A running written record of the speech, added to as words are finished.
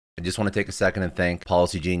I just want to take a second and thank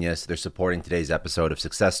Policy Genius. They're supporting today's episode of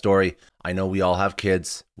Success Story. I know we all have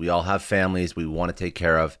kids, we all have families we want to take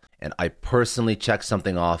care of, and I personally checked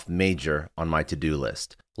something off major on my to-do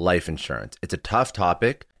list: life insurance. It's a tough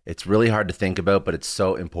topic. It's really hard to think about, but it's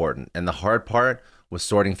so important. And the hard part was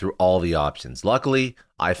sorting through all the options. Luckily,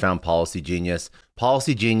 I found Policy Genius.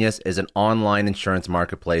 Policy Genius is an online insurance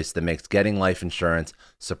marketplace that makes getting life insurance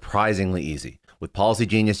surprisingly easy. With Policy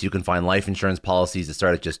Genius, you can find life insurance policies that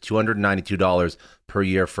start at just $292 per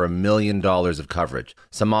year for $1 million of coverage.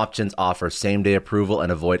 Some options offer same-day approval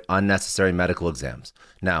and avoid unnecessary medical exams.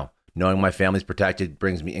 Now, knowing my family's protected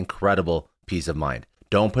brings me incredible peace of mind.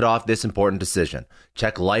 Don't put off this important decision.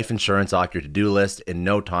 Check life insurance off your to-do list in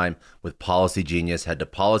no time with Policy Genius. Head to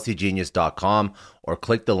policygenius.com or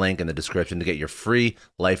click the link in the description to get your free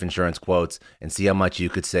life insurance quotes and see how much you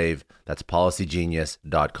could save. That's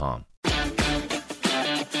policygenius.com.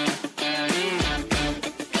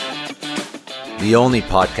 The only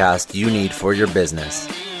podcast you need for your business.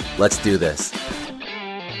 Let's do this.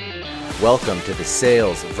 Welcome to the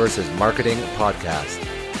Sales versus Marketing Podcast.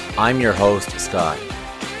 I'm your host, Scott.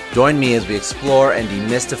 Join me as we explore and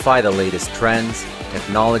demystify the latest trends,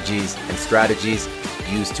 technologies, and strategies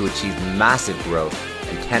used to achieve massive growth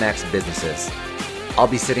and 10x businesses. I'll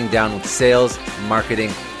be sitting down with sales, marketing,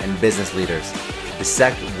 and business leaders to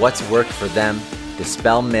dissect what's worked for them,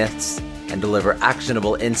 dispel myths, and deliver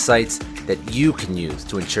actionable insights that you can use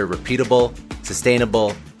to ensure repeatable,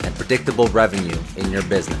 sustainable, and predictable revenue in your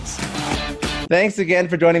business. Thanks again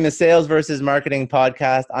for joining the Sales versus Marketing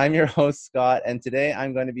Podcast. I'm your host, Scott, and today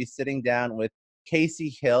I'm going to be sitting down with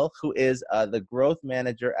Casey Hill, who is the growth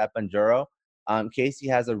manager at Bonjoro. Casey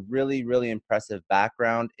has a really, really impressive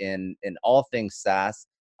background in all things SaaS.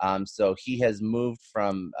 So he has moved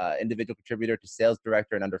from individual contributor to sales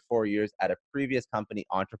director in under 4 years at a previous company,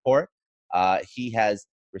 Entreport. He has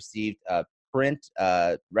received print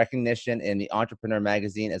recognition in the Entrepreneur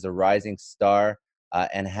magazine as a rising star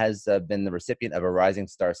and has been the recipient of a Rising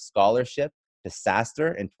Star Scholarship to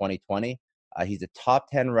SaaStr in 2020. He's a top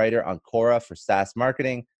 10 writer on Quora for SaaS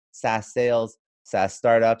marketing, SaaS sales, SaaS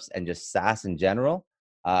startups, and just SaaS in general.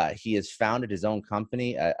 He has founded his own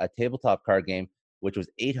company, a tabletop card game, which was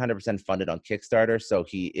 800% funded on Kickstarter. So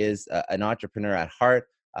he is an entrepreneur at heart.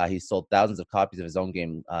 He's sold thousands of copies of his own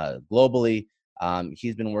game globally.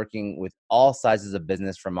 He's been working with all sizes of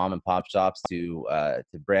business, from mom and pop shops to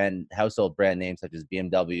household brand names such as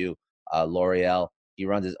BMW, L'Oreal. He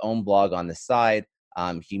runs his own blog on the side.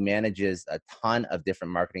 He manages a ton of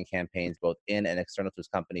different marketing campaigns, both in and external to his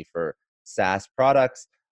company, for SaaS products.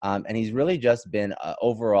 And he's really just been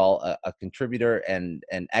overall a contributor and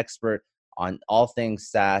an expert on all things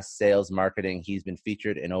SaaS, sales, marketing. He's been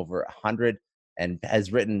featured in over 100 and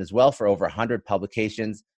has written as well for over 100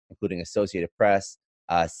 publications, including Associated Press,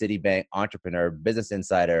 Citibank, Entrepreneur, Business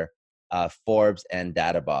Insider, Forbes, and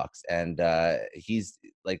DataBox. And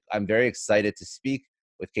I'm very excited to speak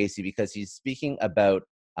with Casey because he's speaking about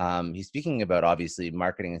obviously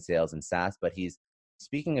marketing and sales and SaaS, but he's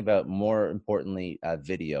speaking about, more importantly,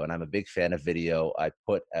 video. And I'm a big fan of video. I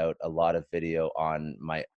put out a lot of video on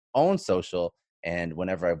my own social, and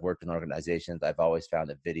whenever I've worked in organizations, I've always found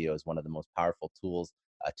that video is one of the most powerful tools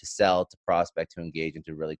to sell, to prospect, to engage, and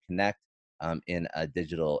to really connect in a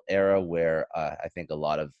digital era where I think a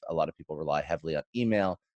lot of people rely heavily on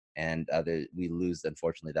email, and we lose,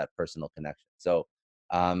 unfortunately, that personal connection. So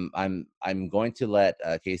I'm going to let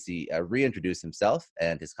Casey reintroduce himself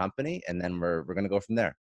and his company, and then we're going to go from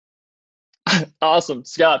there. Awesome,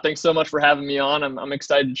 Scott. Thanks so much for having me on. I'm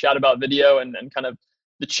excited to chat about video and kind of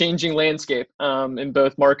the changing landscape in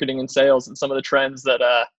both marketing and sales, and some of the trends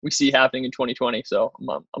that we see happening in 2020. So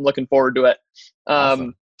I'm looking forward to it.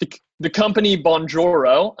 Awesome. The company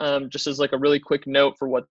Bonjoro, just as like a really quick note for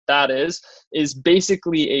what that is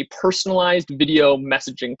basically a personalized video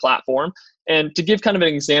messaging platform. And to give kind of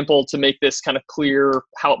an example to make this kind of clear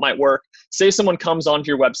how it might work, say someone comes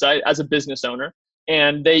onto your website as a business owner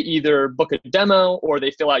and they either book a demo or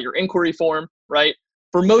they fill out your inquiry form, right?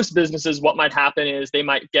 For most businesses, what might happen is they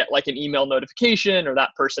might get like an email notification, or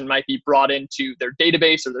that person might be brought into their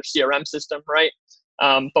database or their CRM system, right?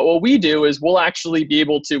 But what we do is we'll actually be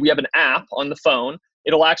able to, we have an app on the phone.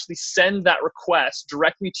 It'll actually send that request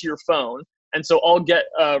directly to your phone. And so I'll get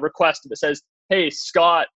a request that says, hey,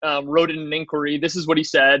 Scott wrote in an inquiry. This is what he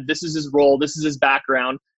said. This is his role. This is his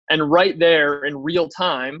background. And right there in real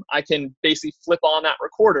time, I can basically flip on that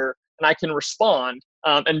recorder and I can respond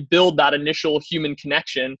and build that initial human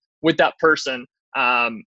connection with that person.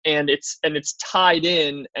 And it's tied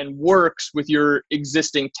in and works with your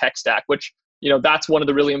existing tech stack, which that's one of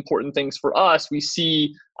the really important things for us. We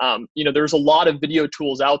see, there's a lot of video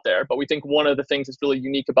tools out there, but we think one of the things that's really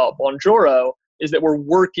unique about Bonjoro is that we're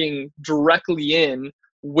working directly in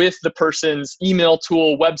with the person's email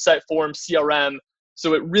tool, website form, CRM.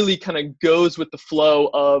 So it really kind of goes with the flow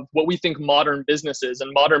of what we think modern business is.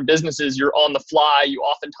 And modern businesses, you're on the fly. You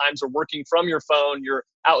oftentimes are working from your phone. You're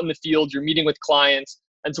out in the field. You're meeting with clients.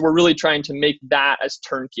 And so we're really trying to make that as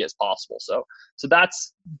turnkey as possible. So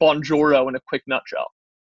that's Bonjoro in a quick nutshell.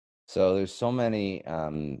 So there's so many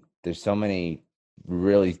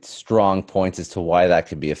really strong points as to why that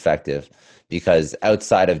could be effective, because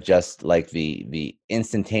outside of just like the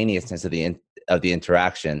instantaneousness of the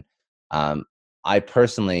interaction, I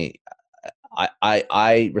personally,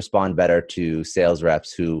 I respond better to sales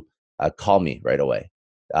reps who call me right away.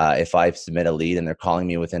 If I submit a lead and they're calling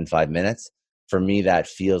me within 5 minutes, for me, that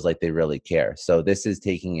feels like they really care. So this is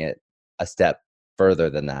taking it a step further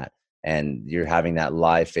than that. And you're having that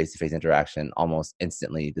live face-to-face interaction almost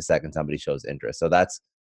instantly the second somebody shows interest. So that's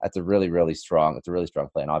a really, really strong, play.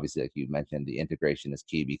 And obviously, like you mentioned, the integration is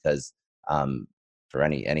key, because for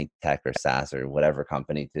any tech or SaaS or whatever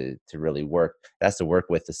company to really work, it has to work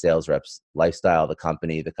with the sales reps lifestyle, the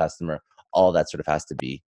company, the customer, all that sort of has to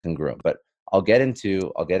be congruent. But I'll get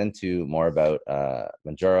into more about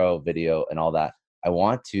Bonjoro, video, and all that. I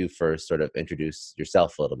want to first sort of introduce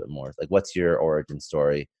yourself a little bit more. Like, what's your origin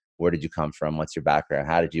story? Where did you come from? What's your background?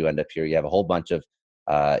 How did you end up here? You have a whole bunch of,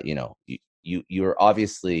 you're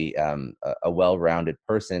obviously a well-rounded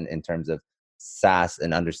person in terms of SaaS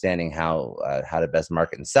and understanding how to best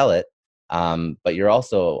market and sell it. But you're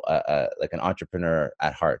also like an entrepreneur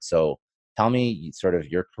at heart. So tell me sort of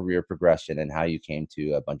your career progression and how you came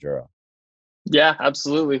to Bonjoro. Yeah,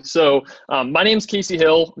 absolutely. So my name's Casey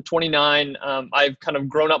Hill. I'm 29. I've kind of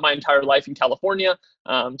grown up my entire life in California.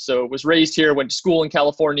 So was raised here, went to school in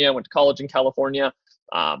California, went to college in California.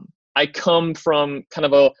 I come from kind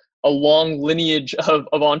of a long lineage of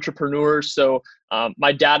entrepreneurs. So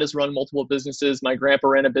my dad has run multiple businesses. My grandpa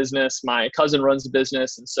ran a business. My cousin runs a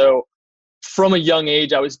business. And so from a young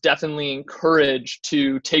age, I was definitely encouraged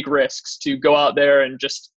to take risks, to go out there and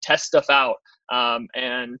just test stuff out.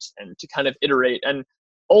 And to kind of iterate. And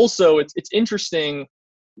also it's interesting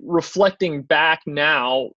reflecting back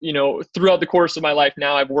now, throughout the course of my life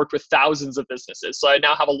now, I've worked with thousands of businesses. So I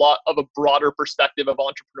now have a lot of a broader perspective of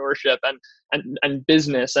entrepreneurship and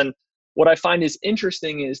business. And what I find is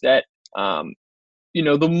interesting is that,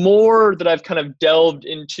 the more that I've kind of delved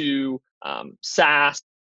into SaaS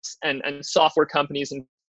and software companies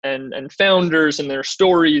and founders and their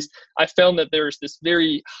stories, I found that there's this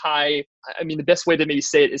very high, the best way to maybe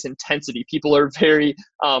say it is intensity. People are very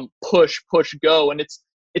push, go. And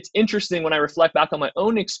it's interesting when I reflect back on my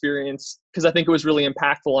own experience, because I think it was really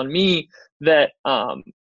impactful on me that,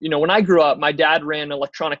 when I grew up, my dad ran an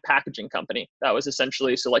electronic packaging company that was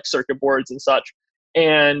essentially, so like circuit boards and such.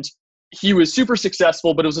 And he was super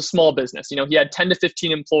successful, but it was a small business. He had 10 to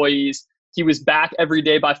 15 employees. He was back every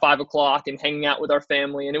day by 5 o'clock and hanging out with our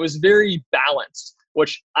family. And it was very balanced,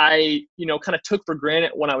 which I, kind of took for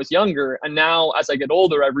granted when I was younger. And now as I get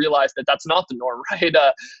older, I realized that that's not the norm, right?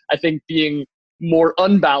 I think being more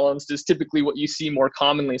unbalanced is typically what you see more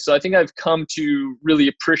commonly. So I think I've come to really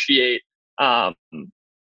appreciate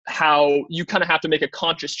how you kind of have to make a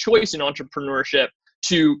conscious choice in entrepreneurship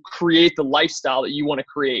to create the lifestyle that you want to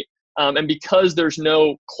create. And because there's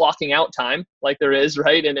no clocking out time like there is,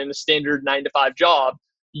 right, and in a standard 9-to-5 job,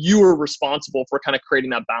 you are responsible for kind of creating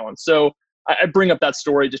that balance. So I bring up that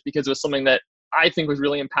story just because it was something that I think was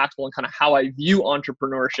really impactful in kind of how I view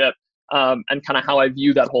entrepreneurship and kind of how I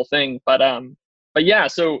view that whole thing. But yeah,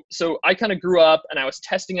 so I kind of grew up and I was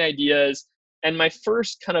testing ideas. And my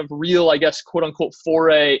first kind of real, I guess, quote unquote,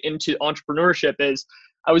 foray into entrepreneurship is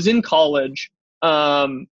I was in college.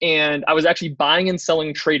 And I was actually buying and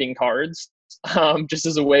selling trading cards, just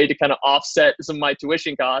as a way to kind of offset some of my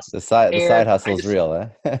tuition costs. The side hustle is real,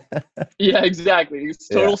 eh? Yeah, exactly. It's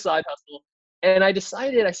total side hustle. And I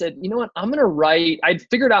decided, I said, you know what, I'd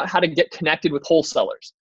figured out how to get connected with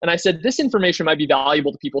wholesalers. And I said, this information might be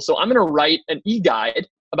valuable to people. So I'm going to write an e-guide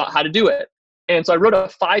about how to do it. And so I wrote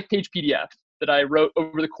a 5-page PDF that I wrote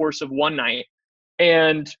over the course of one night.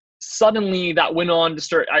 And suddenly that went on to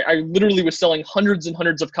start. I literally was selling hundreds and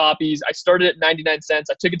hundreds of copies. I started at 99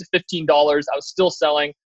 cents. I took it to $15. I was still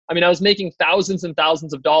selling. I was making thousands and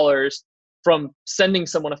thousands of dollars from sending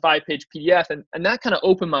someone a 5-page PDF. And that kind of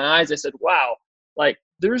opened my eyes. I said, wow, like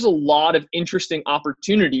there's a lot of interesting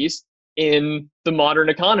opportunities in the modern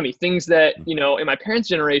economy. Things that, in my parents'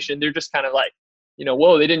 generation, they're just kind of like,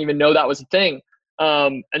 whoa, they didn't even know that was a thing.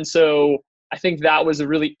 And so I think that was a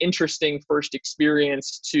really interesting first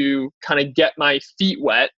experience to kind of get my feet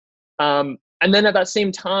wet. And then at that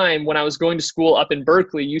same time, when I was going to school up in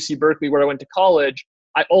Berkeley, UC Berkeley, where I went to college,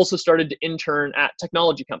 I also started to intern at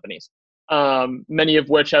technology companies, many of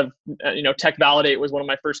which have, Tech Validate was one of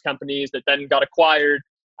my first companies that then got acquired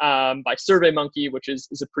by SurveyMonkey, which is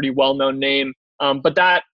a pretty well-known name. But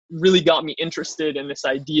that really got me interested in this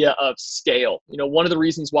idea of scale. One of the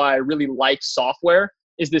reasons why I really like software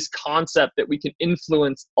is this concept that we can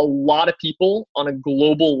influence a lot of people on a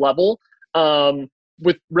global level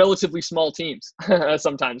with relatively small teams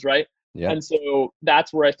sometimes, right? Yeah. And so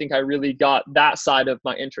that's where I think I really got that side of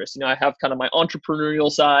my interest. I have kind of my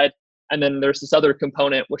entrepreneurial side, and then there's this other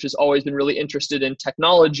component, which has always been really interested in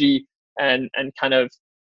technology and kind of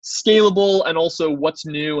scalable, and also what's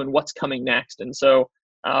new and what's coming next. And so,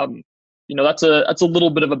 that's a little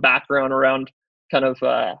bit of a background around kind of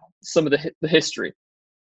some of the history.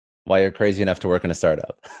 Why you're crazy enough to work in a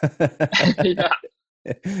startup. Yeah.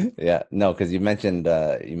 Yeah, no, because you mentioned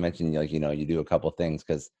like, you do a couple of things.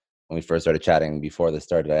 Because when we first started chatting before this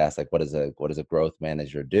started, I asked like, what does a growth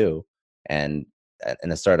manager do? And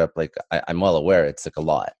in a startup, like I'm well aware, it's like a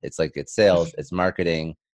lot. It's like, it's sales, it's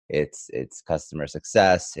marketing, it's customer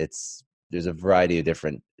success. There's a variety of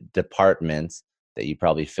different departments that you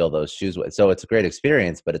probably fill those shoes with. So it's a great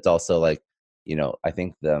experience, but it's also like, I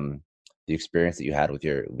think the experience that you had with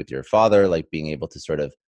your father, like being able to sort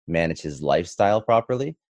of manage his lifestyle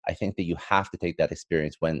properly. I think that you have to take that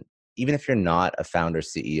experience when, even if you're not a founder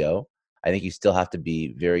CEO, I think you still have to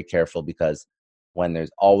be very careful, because when there's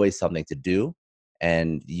always something to do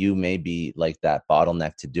and you may be like that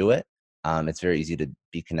bottleneck to do it, it's very easy to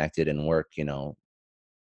be connected and work, 9,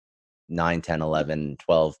 10, 11,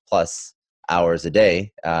 12 plus hours a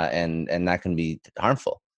day. And that can be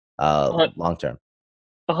harmful long term.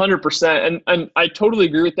 100%. And I totally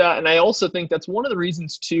agree with that. And I also think that's one of the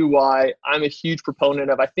reasons too why I'm a huge proponent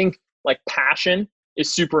of, I think, like, passion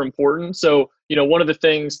is super important. So, one of the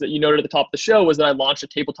things that you noted at the top of the show was that I launched a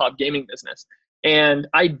tabletop gaming business. And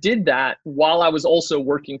I did that while I was also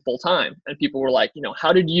working full time. And people were like,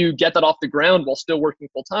 how did you get that off the ground while still working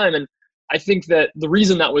full time? And I think that the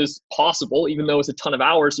reason that was possible, even though it was a ton of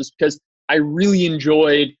hours, is because I really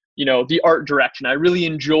enjoyed the art direction. I really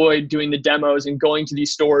enjoyed doing the demos and going to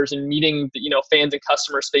these stores and meeting fans and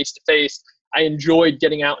customers face to face. I enjoyed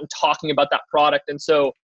getting out and talking about that product. And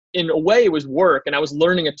so in a way it was work, and I was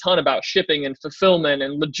learning a ton about shipping and fulfillment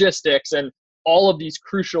and logistics and all of these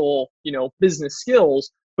crucial, business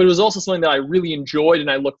skills, but it was also something that I really enjoyed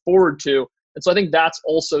and I look forward to. And so I think that's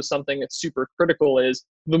also something that's super critical, is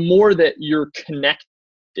the more that you're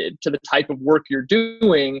connected to the type of work you're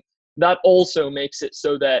doing, that also makes it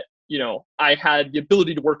so that, I had the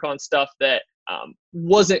ability to work on stuff that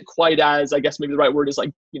wasn't quite as, I guess maybe the right word is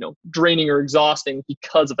like, draining or exhausting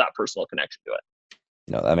because of that personal connection to it.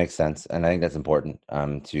 No, that makes sense. And I think that's important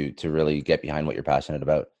to really get behind what you're passionate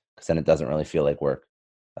about, because then it doesn't really feel like work.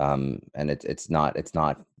 And it's not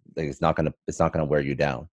gonna wear you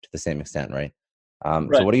down to the same extent, right? Right.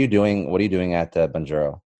 So what are you doing at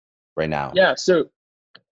Bonjoro right now?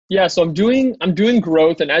 So I'm doing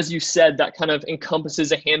growth, and as you said, that kind of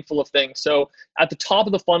encompasses a handful of things. So at the top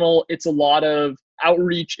of the funnel, it's a lot of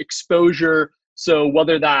outreach, exposure. So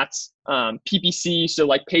whether that's PPC, so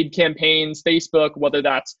like paid campaigns, Facebook, whether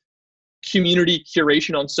that's community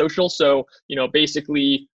curation on social. So,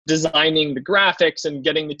 basically designing the graphics and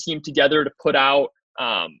getting the team together to put out,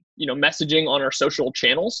 messaging on our social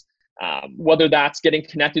channels. Whether that's getting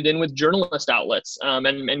connected in with journalist outlets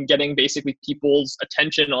and getting basically people's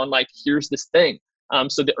attention on like, here's this thing.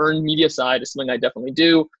 So the earned media side is something I definitely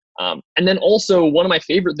do. And then also one of my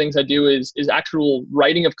favorite things I do is actual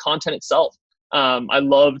writing of content itself. I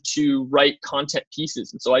love to write content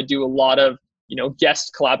pieces. And so I do a lot of,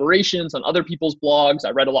 guest collaborations on other people's blogs.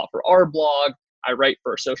 I write a lot for our blog. I write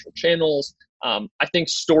for social channels. I think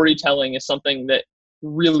storytelling is something that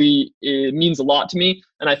really means a lot to me.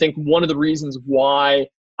 And I think one of the reasons why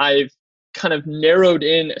I've kind of narrowed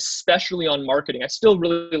in, especially on marketing, I still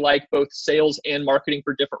really like both sales and marketing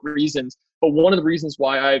for different reasons. But one of the reasons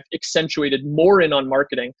why I've accentuated more in on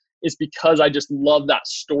marketing is because I just love that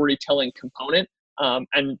storytelling component.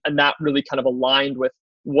 And that really kind of aligned with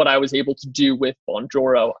what I was able to do with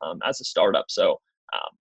Bonjoro as a startup. So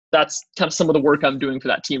that's kind of some of the work I'm doing for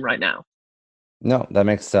that team right now. No, that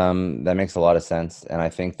makes a lot of sense. And I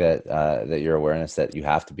think that that your awareness that you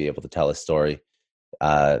have to be able to tell a story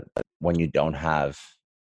when you don't have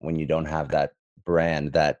that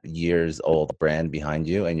brand, that years old brand behind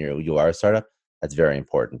you, and you are a startup, that's very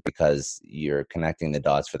important, because you're connecting the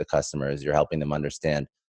dots for the customers. You're helping them understand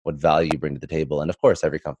what value you bring to the table. And of course,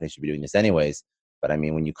 every company should be doing this anyways. But I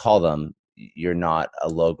mean, when you call them, you're not a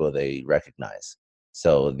logo they recognize.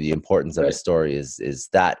 So the importance of a Right. story is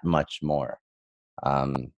that much more.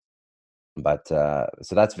 Um, so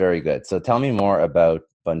that's very good. So tell me more about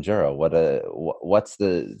Bonjoro. What's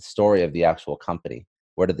the story of the actual company?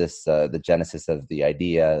 Where did this the genesis of the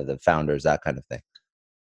idea, the founders, that kind of thing?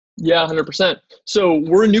 Yeah, 100%. So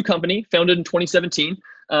we're a new company founded in 2017,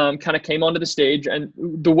 kind of came onto the stage. And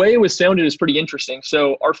the way it was founded is pretty interesting.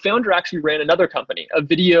 So our founder actually ran another company, a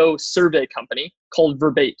video survey company called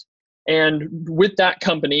Verbate. And with that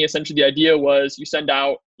company, essentially the idea was you send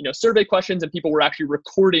out, survey questions and people were actually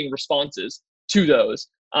recording responses to those.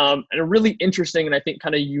 And a really interesting and I think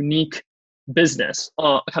kind of unique business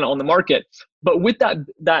kind of on the market. But with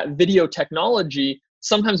that video technology,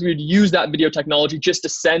 sometimes we would use that video technology just to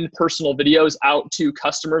send personal videos out to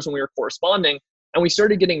customers when we were corresponding. And we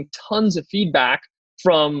started getting tons of feedback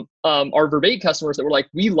from our Verbate customers that were like,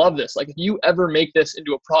 we love this. Like, if you ever make this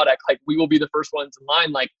into a product, like, we will be the first ones in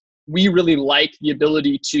line. Like, we really like the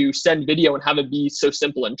ability to send video and have it be so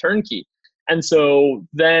simple and turnkey. And so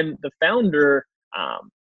then the founder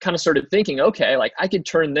kind of started thinking, okay, like, I could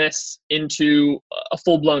turn this into a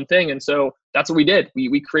full-blown thing. And so that's what we did.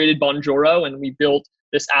 We created Bonjoro and we built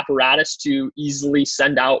this apparatus to easily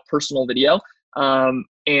send out personal video.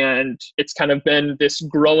 And it's kind of been this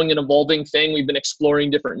growing and evolving thing. We've been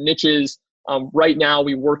exploring different niches. Right now,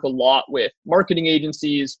 we work a lot with marketing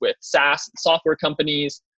agencies, with SaaS software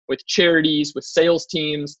companies, with charities, with sales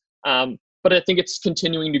teams. But I think it's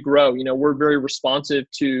continuing to grow. We're very responsive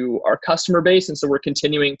to our customer base. And so we're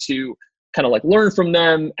continuing to kind of like learn from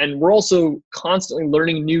them. And we're also constantly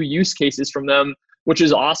learning new use cases from them, which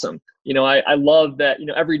is awesome. I love that,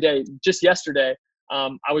 every day. Just yesterday,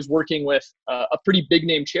 I was working with a pretty big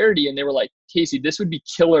name charity and they were like, Casey, this would be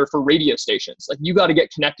killer for radio stations. Like, you got to get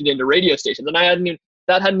connected into radio stations. And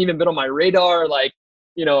that hadn't even been on my radar. Like,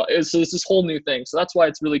 it's this whole new thing. So that's why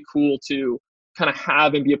it's really cool to kind of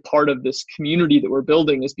have and be a part of this community that we're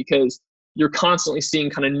building, is because you're constantly seeing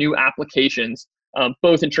kind of new applications,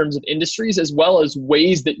 both in terms of industries as well as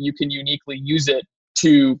ways that you can uniquely use it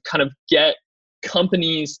to kind of get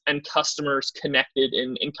companies and customers connected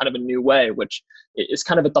in kind of a new way, which is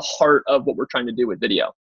kind of at the heart of what we're trying to do with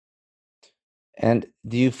video. And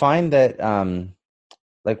do you find that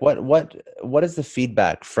like what is the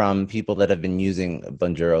feedback from people that have been using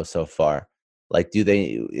Bonjoro so far? Like, do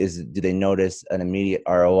they notice an immediate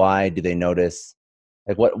ROI? Do they notice,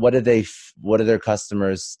 like, what are their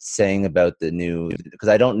customers saying about the new? Because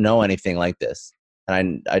I don't know anything like this,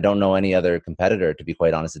 and I don't know any other competitor, to be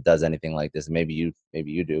quite honest, that does anything like this. Maybe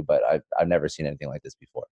you do, but I've never seen anything like this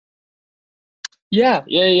before.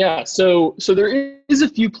 Yeah. So there is a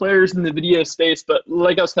few players in the video space, but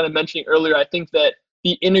like I was kind of mentioning earlier, I think that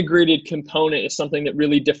the integrated component is something that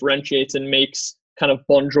really differentiates and makes kind of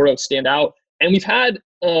Bonjoro stand out. And we've had,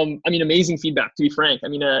 amazing feedback, to be frank.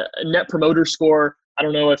 A net promoter score, I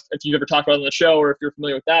don't know if you've ever talked about it on the show or if you're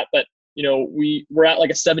familiar with that, but, we're at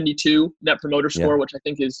like a 72 net promoter score, which I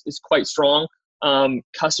think is quite strong.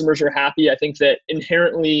 Customers are happy. I think that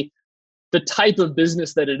inherently the type of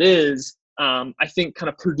business that it is, I think kind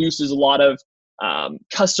of produces a lot of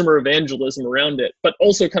customer evangelism around it, but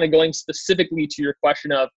also kind of going specifically to your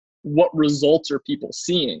question of what results are people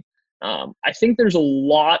seeing. I think there's a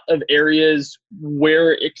lot of areas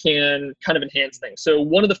where it can kind of enhance things. So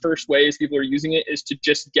one of the first ways people are using it is to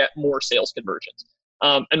just get more sales conversions.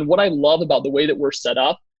 And what I love about the way that we're set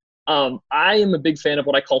up, I am a big fan of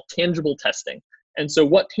what I call tangible testing. And so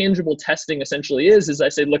what tangible testing essentially is I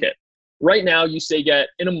say, look at right now, you say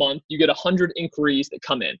in a month, you get 100 inquiries that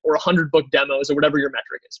come in, or 100 book demos, or whatever your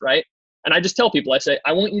metric is, right? And I just tell people, I say,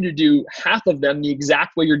 I want you to do half of them the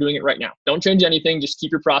exact way you're doing it right now. Don't change anything, just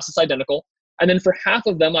keep your process identical. And then for half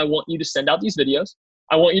of them, I want you to send out these videos.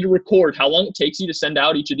 I want you to record how long it takes you to send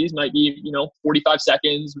out each of these. Might be, 45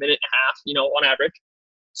 seconds, minute and a half, on average.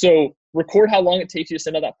 So record how long it takes you to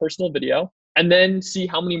send out that personal video, and then see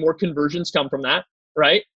how many more conversions come from that,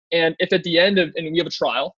 right? And if at the end of, and we have a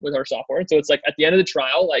trial with our software. And so it's like at the end of the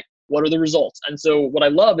trial, like, what are the results? And so what I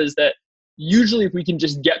love is that usually if we can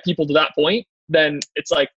just get people to that point, then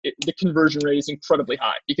it's like the conversion rate is incredibly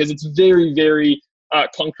high because it's very, very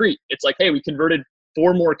concrete. It's like, hey, we converted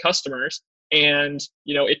 4 more customers and,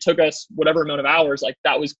 it took us whatever amount of hours, like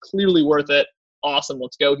that was clearly worth it. Awesome.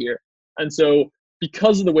 Let's go here. And so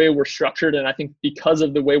because of the way we're structured, and I think because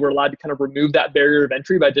of the way we're allowed to kind of remove that barrier of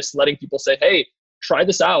entry by just letting people say, hey, try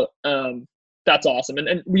this out. That's awesome.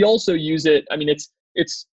 And we also use it.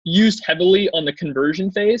 It's used heavily on the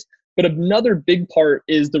conversion phase, but another big part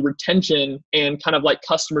is the retention and kind of like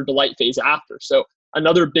customer delight phase after. So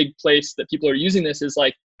another big place that people are using this is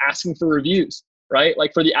like asking for reviews, right?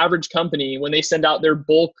 Like for the average company, when they send out their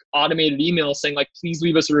bulk automated emails saying like, please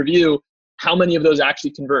leave us a review, how many of those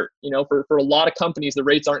actually convert? You know, for a lot of companies, the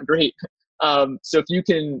rates aren't great. So if you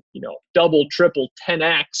can, you know, double, triple,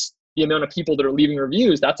 10x the amount of people that are leaving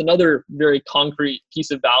reviews, that's another very concrete piece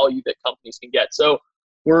of value that companies can get. So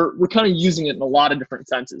we're kind of using it in a lot of different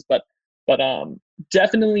senses, but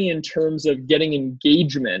definitely in terms of getting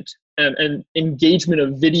engagement and engagement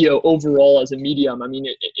of video overall as a medium, I mean,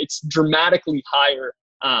 it's dramatically higher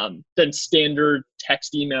than standard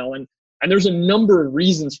text email. And there's a number of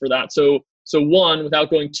reasons for that. So one, without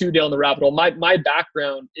going too down the rabbit hole, my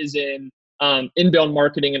background is in inbound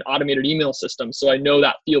marketing and automated email systems. So I know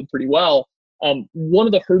that field pretty well. One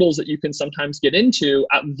of the hurdles that you can sometimes get into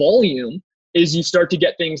at volume is you start to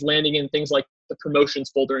get things landing in things like the promotions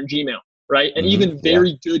folder in Gmail, right? And even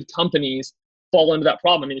very good companies fall into that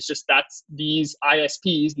problem. I mean, it's just these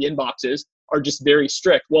ISPs, the inboxes, are just very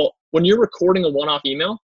strict. Well, when you're recording a one-off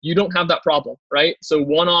email, you don't have that problem, right? So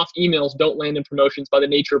one-off emails don't land in promotions by the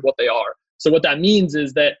nature of what they are. So what that means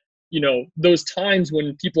is that, you know, those times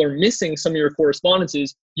when people are missing some of your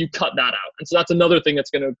correspondences, you cut that out. And so that's another thing that's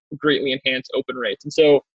going to greatly enhance open rates. And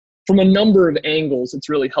so from a number of angles, it's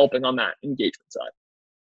really helping on that engagement side.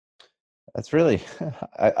 That's really,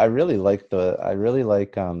 I really like how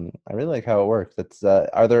it works. It's,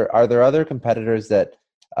 are there other competitors that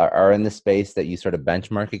are in the space that you sort of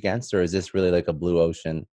benchmark against, or is this really like a blue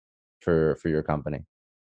ocean for your company?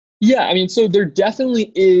 Yeah, I mean, so there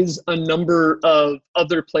definitely is a number of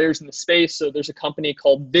other players in the space. So there's a company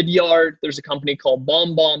called Vidyard. There's a company called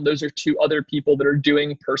BombBomb. Those are two other people that are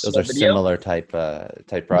doing personal video. Those are similar type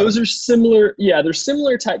products. Those are similar. Yeah, they're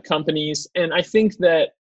similar type companies. And I think that,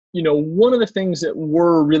 you know, one of the things that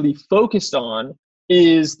we're really focused on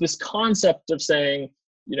is this concept of saying,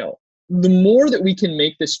 you know, the more that we can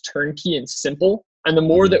make this turnkey and simple, and the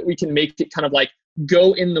more that we can make it kind of like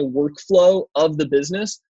go in the workflow of the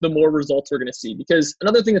business, the more results we're going to see. Because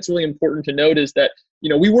another thing that's really important to note is that, you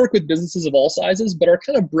know, we work with businesses of all sizes, but our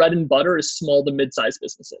kind of bread and butter is small to mid-sized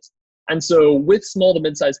businesses. And so with small to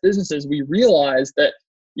mid-sized businesses, we realize that,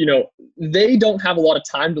 you know, they don't have a lot of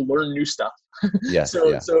time to learn new stuff.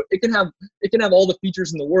 So it can have all the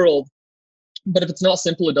features in the world, but if it's not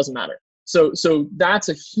simple, it doesn't matter. So that's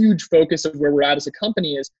a huge focus of where we're at as a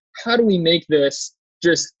company, is how do we make this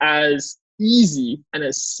just as easy and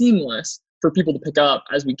as seamless for people to pick up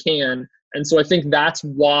as we can. And so I think that's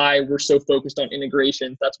why we're so focused on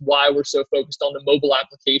integrations. That's why we're so focused on the mobile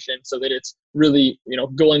application, so that it's really, you know,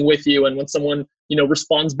 going with you. And when someone, you know,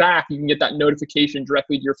 responds back, you can get that notification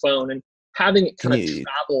directly to your phone, and having it kind of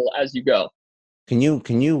travel as you go. Can you,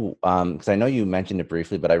 because I know you mentioned it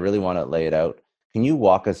briefly, but I really want to lay it out. Can you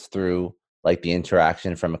walk us through like the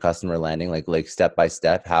interaction from a customer landing, like step by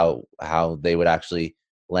step, how they would actually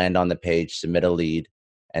land on the page, submit a lead,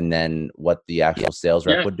 and then what the actual sales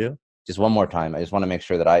rep would do? Just one more time. I just want to make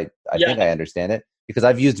sure that I think I understand it, because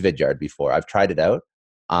I've used Vidyard before. I've tried it out.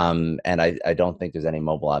 And I don't think there's any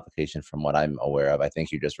mobile application from what I'm aware of. I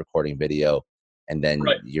think you're just recording video and then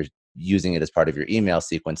you're using it as part of your email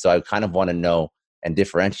sequence. So I kind of want to know and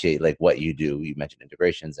differentiate like what you do. You mentioned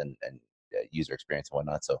integrations and user experience and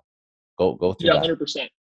whatnot. So go through that. 100%.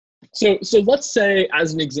 So let's say,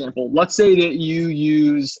 as an example, let's say that you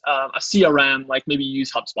use a CRM, like maybe you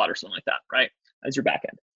use HubSpot or something like that, right, as your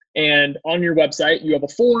backend. And on your website, you have a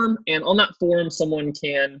form, and on that form, someone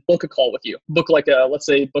can book a call with you, book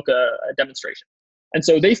a demonstration. And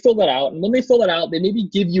so they fill that out, and when they fill that out, they maybe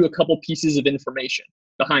give you a couple pieces of information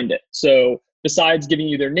behind it. So besides giving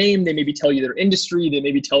you their name, they maybe tell you their industry, they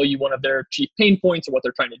maybe tell you one of their chief pain points or what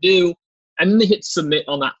they're trying to do, and then they hit submit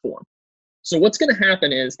on that form. So what's going to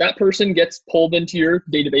happen is that person gets pulled into your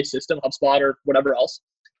database system, HubSpot or whatever else.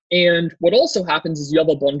 And what also happens is you have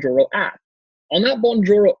a Bonjoro app. On that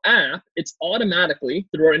Bonjoro app, it's automatically,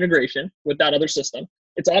 through our integration with that other system,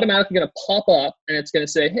 it's automatically going to pop up and it's going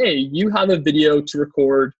to say, hey, you have a video to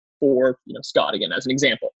record for, you know, Scott, again, as an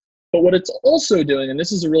example. But what it's also doing, and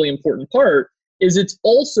this is a really important part, is it's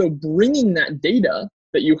also bringing that data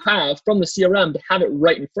that you have from the CRM to have it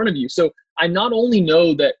right in front of you. So I not only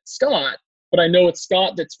know that Scott, but I know it's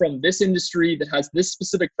Scott that's from this industry that has this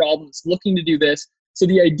specific problem, that's looking to do this. So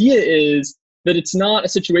the idea is that it's not a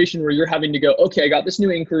situation where you're having to go, okay, I got this new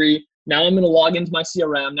inquiry. Now I'm going to log into my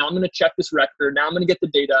CRM. Now I'm going to check this record. Now I'm going to get the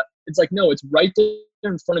data. It's like, no, it's right there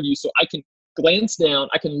in front of you. So I can glance down,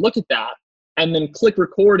 I can look at that, and then click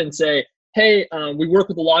record and say, hey, we work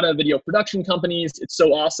with a lot of video production companies. It's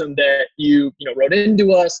so awesome that you wrote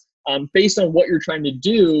into us. Based on what you're trying to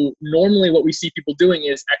do, normally what we see people doing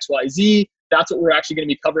is X, Y, Z. That's what we're actually going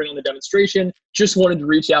to be covering on the demonstration. Just wanted to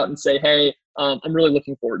reach out and say, hey, I'm really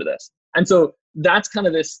looking forward to this. And so that's kind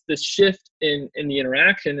of this shift in the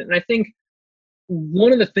interaction. And I think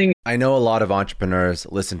one of the things, I know a lot of entrepreneurs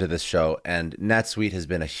listen to this show, and NetSuite has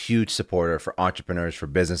been a huge supporter for entrepreneurs, for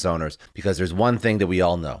business owners, because there's one thing that we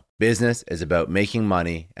all know. Business is about making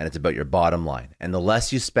money, and it's about your bottom line. And the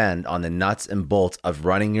less you spend on the nuts and bolts of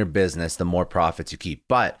running your business, the more profits you keep.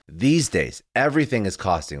 But these days, everything is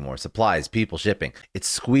costing more. Supplies, people, shipping. It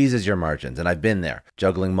squeezes your margins, and I've been there,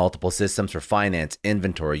 juggling multiple systems for finance,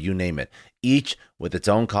 inventory, you name it, each with its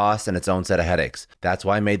own costs and its own set of headaches. That's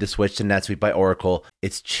why I made the switch to NetSuite by Oracle.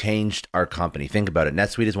 It's changed our company. Think about it.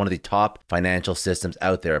 NetSuite is one of the top financial systems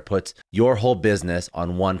out there. It puts your whole business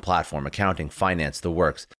on one platform: accounting, finance, the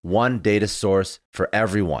works. One data source for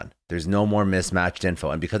everyone. There's no more mismatched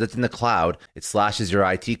info. And because it's in the cloud, it slashes your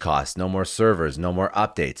IT costs. No more servers, no more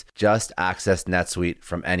updates. Just access NetSuite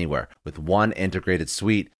from anywhere. With one integrated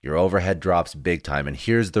suite, your overhead drops big time. And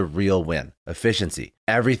here's the real win: efficiency.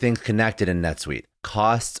 Everything's connected in NetSuite.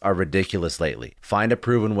 Costs are ridiculous lately. Find a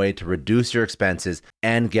proven way to reduce your expenses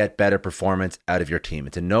and get better performance out of your team.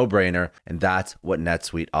 It's a no-brainer, and that's what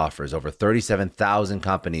NetSuite offers. Over 37,000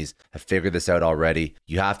 companies have figured this out already.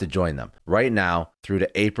 You have to join them. Right now, through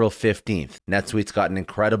to April 15th, NetSuite's got an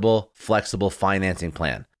incredible, flexible financing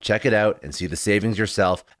plan. Check it out and see the savings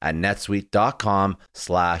yourself at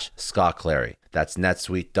netsuite.com/Scott Clary. That's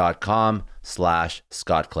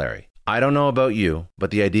netsuite.com/Scott Clary. I don't know about you, but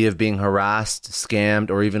the idea of being harassed, scammed,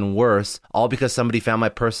 or even worse, all because somebody found my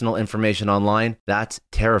personal information online, that's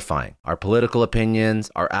terrifying. Our political opinions,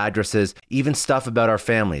 our addresses, even stuff about our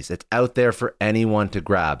families, it's out there for anyone to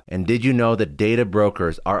grab. And did you know that data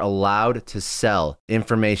brokers are allowed to sell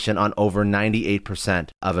information on over 98%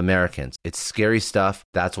 of Americans? It's scary stuff.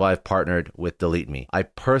 That's why I've partnered with Delete Me. I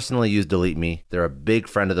personally use Delete Me. They're a big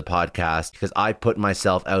friend of the podcast because I put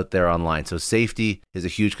myself out there online. So safety is a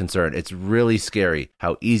huge concern. It's really scary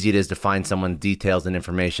how easy it is to find someone's details and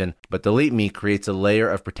information, but Delete Me creates a layer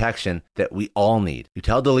of protection that we all need. You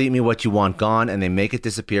tell Delete Me what you want gone, and they make it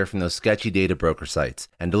disappear from those sketchy data broker sites.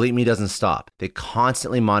 And Delete Me doesn't stop. They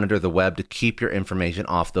constantly monitor the web to keep your information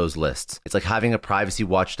off those lists. It's like having a privacy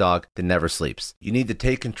watchdog that never sleeps. You need to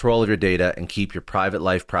take control of your data and keep your private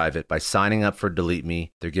life private by signing up for Delete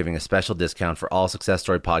Me. They're giving a special discount for all Success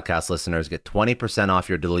Story podcast listeners. Get 20% off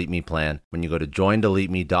your Delete Me plan when you go to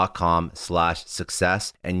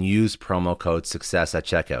joindeleteme.com/success and use promo code success at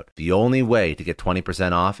checkout. The only way to get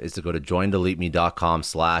 20% off is to go to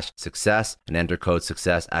joindeleteme.com/success and enter code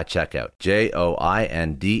success at checkout.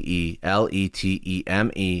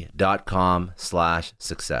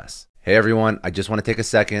 joindeleteme.com/success. Hey everyone, I just want to take a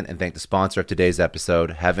second and thank the sponsor of today's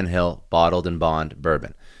episode, Heaven Hill Bottled and Bond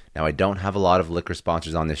Bourbon. Now, I don't have a lot of liquor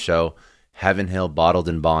sponsors on this show. Heaven Hill Bottled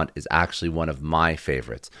and Bond is actually one of my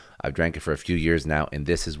favorites. I've drank it for a few years now, and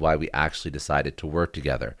this is why we actually decided to work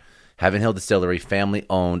together. Heaven Hill Distillery, family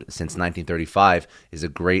owned since 1935, is a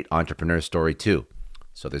great entrepreneur story too.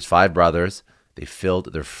 So there's 5 brothers. They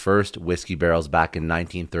filled their first whiskey barrels back in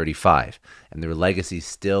 1935, and their legacy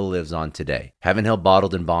still lives on today. Heaven Hill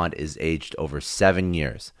Bottled and Bond is aged over 7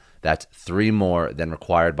 years. That's 3 more than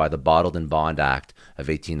required by the Bottled and Bond Act of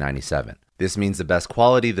 1897. This means the best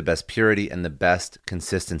quality, the best purity, and the best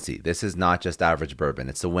consistency. This is not just average bourbon.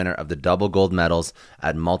 It's the winner of the double gold medals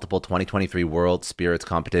at multiple 2023 World Spirits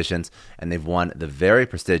competitions, and they've won the very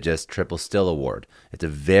prestigious Triple Still Award. It's a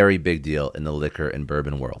very big deal in the liquor and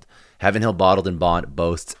bourbon world. Heaven Hill Bottled and Bond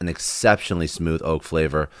boasts an exceptionally smooth oak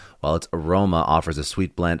flavor, while its aroma offers a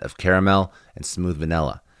sweet blend of caramel and smooth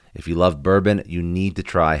vanilla. If you love bourbon, you need to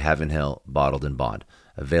try Heaven Hill Bottled and Bond.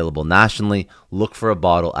 Available nationally, look for a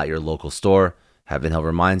bottle at your local store. Heaven Hill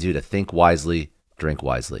reminds you to think wisely, drink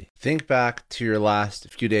wisely. Think back to your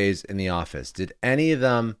last few days in the office. Did any of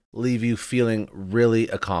them leave you feeling really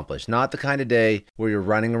accomplished? Not the kind of day where you're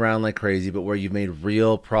running around like crazy, but where you've made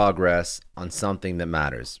real progress on something that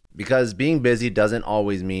matters. Because being busy doesn't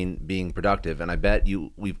always mean being productive, and I bet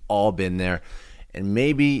we've all been there. And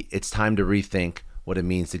maybe it's time to rethink what it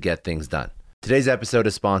means to get things done. Today's episode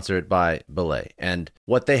is sponsored by Belay, and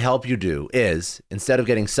what they help you do is, instead of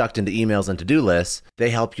getting sucked into emails and to-do lists,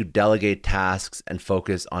 they help you delegate tasks and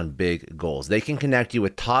focus on big goals. They can connect you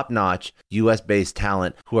with top-notch US-based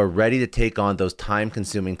talent who are ready to take on those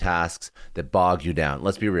time-consuming tasks that bog you down.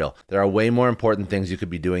 Let's be real. There are way more important things you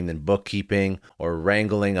could be doing than bookkeeping or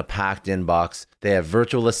wrangling a packed inbox. They have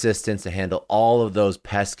virtual assistants to handle all of those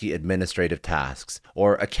pesky administrative tasks,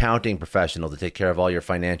 or accounting professionals to take care of all your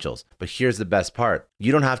financials. But here's the best part.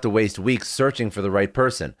 You don't have to waste weeks searching for the right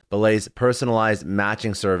person. Belay's personalized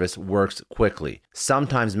matching service works quickly,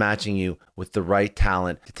 sometimes matching you with the right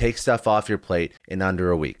talent to take stuff off your plate in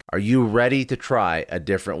under a week. Are you ready to try a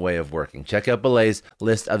different way of working? Check out Belay's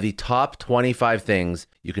list of the top 25 things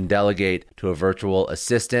you can delegate to a virtual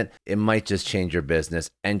assistant. It might just change your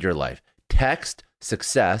business and your life. Text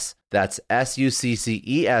SUCCESS, that's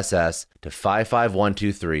SUCCESS, to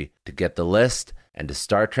 55123 to get the list and to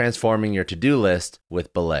start transforming your to-do list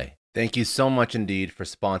with Belay. Thank you so much, Indeed, for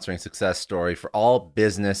sponsoring Success Story. For all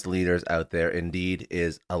business leaders out there, Indeed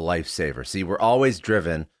is a lifesaver. See, we're always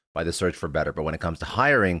driven by the search for better, but when it comes to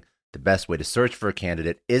hiring, the best way to search for a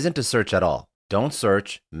candidate isn't to search at all. Don't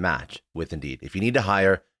search, match with Indeed. If you need to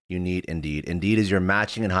hire, you need Indeed. Indeed is your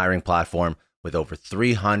matching and hiring platform with over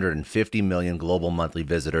 350 million global monthly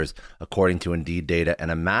visitors, according to Indeed data,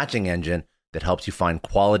 and a matching engine that helps you find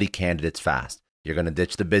quality candidates fast. You're going to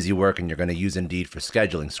ditch the busy work and you're going to use Indeed for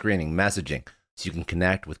scheduling, screening, messaging, so you can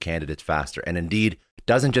connect with candidates faster. And Indeed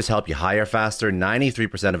doesn't just help you hire faster.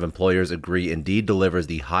 93% of employers agree Indeed delivers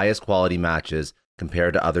the highest quality matches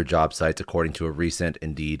compared to other job sites, according to a recent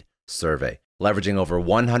Indeed survey. Leveraging over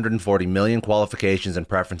 140 million qualifications and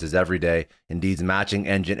preferences every day, Indeed's matching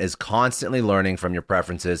engine is constantly learning from your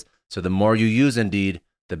preferences, so the more you use Indeed,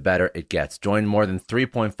 the better it gets. Join more than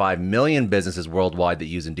 3.5 million businesses worldwide that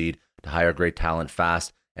use Indeed to hire great talent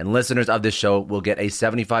fast. And listeners of this show will get a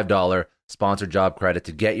 $75 sponsored job credit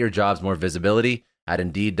to get your jobs more visibility at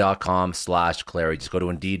Indeed.com/Clary. Just go to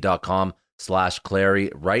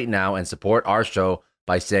Indeed.com/Clary right now and support our show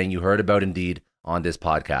by saying you heard about Indeed on this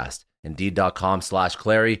podcast.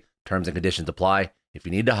 Indeed.com/Clary. Terms and conditions apply. If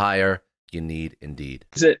you need to hire, you need Indeed.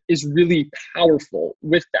 That is really powerful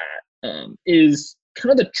with that is kind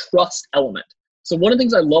of the trust element. So one of the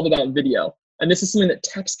things I love about video, and this is something that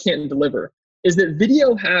text can't deliver, is that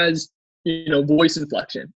video has, voice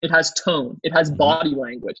inflection. It has tone. It has body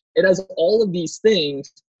language. It has all of these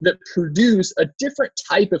things that produce a different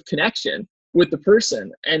type of connection with the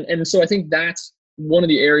person. And so I think that's one of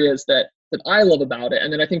the areas that I love about it.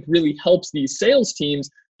 And then I think really helps these sales teams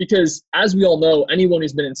because, as we all know, anyone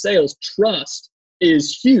who's been in sales, trust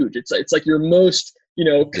is huge. It's like your most,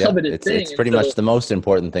 coveted thing. It's pretty much the most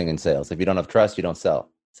important thing in sales. If you don't have trust, you don't sell.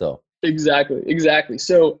 So Exactly.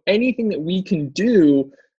 So anything that we can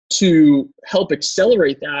do to help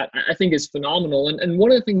accelerate that, I think is phenomenal. And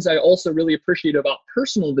one of the things I also really appreciate about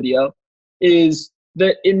personal video is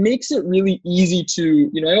that it makes it really easy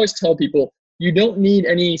to, I always tell people, you don't need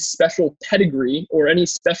any special pedigree or any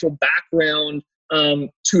special background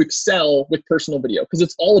to excel with personal video, because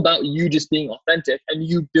it's all about you just being authentic and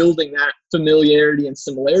you building that familiarity and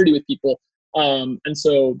similarity with people. And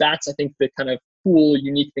so that's, I think, the kind of cool,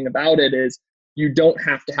 unique thing about it is you don't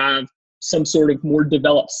have to have some sort of more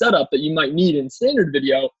developed setup that you might need in standard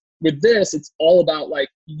video. With this, it's all about like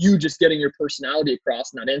you just getting your personality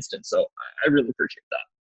across in that instant. So I really appreciate that.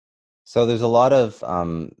 So there's a lot of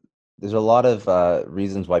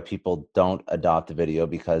reasons why people don't adopt the video,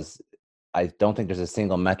 because I don't think there's a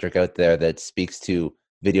single metric out there that speaks to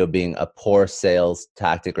video being a poor sales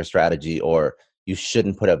tactic or strategy, or you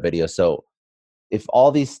shouldn't put up video. So if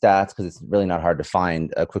all these stats, because it's really not hard to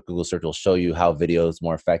find, a quick Google search will show you how video is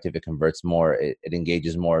more effective, it converts more, it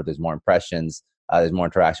engages more, there's more impressions, there's more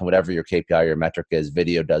interaction, whatever your KPI or your metric is,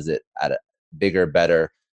 video does it at a bigger,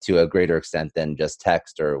 better, to a greater extent than just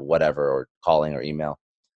text or whatever, or calling or email.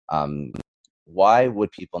 Why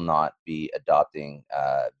would people not be adopting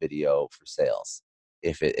video for sales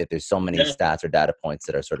if there's so many stats or data points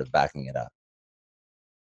that are sort of backing it up?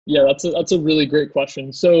 Yeah, that's a really great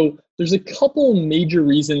question. So there's a couple major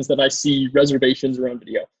reasons that I see reservations around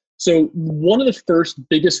video. So one of the first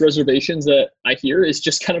biggest reservations that I hear is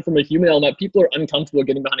just kind of from a human element. People are uncomfortable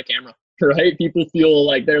getting behind a camera, right? People feel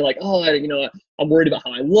like they're like, oh, I'm worried about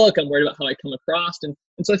how I look. I'm worried about how I come across. And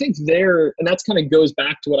so I think and that's kind of goes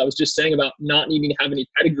back to what I was just saying about not needing to have any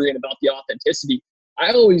pedigree and about the authenticity.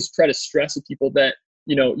 I always try to stress to people that,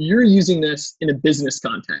 you're using this in a business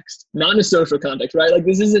context, not in a social context, right? Like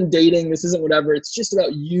this isn't dating, this isn't whatever. It's just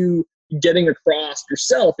about you getting across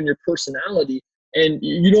yourself and your personality. And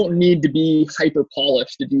you don't need to be hyper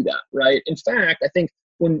polished to do that, right? In fact, I think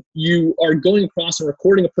when you are going across and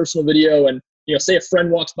recording a personal video and, say a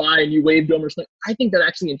friend walks by and you wave to them or something, I think that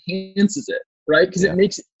actually enhances it, right? Because it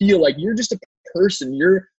makes it feel like you're just a person.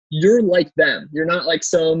 You're like them. You're not like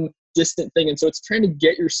some distant thing. And so it's trying to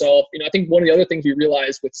get yourself, I think one of the other things we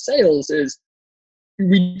realize with sales is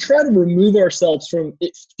we try to remove ourselves from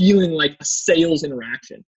it feeling like a sales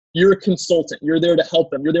interaction. you're a consultant. You're there to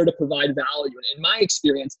help them. You're there to provide value. And in my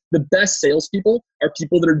experience, the best salespeople are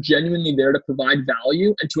people that are genuinely there to provide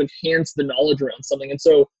value and to enhance the knowledge around something. And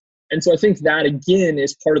so I think that again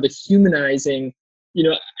is part of the humanizing.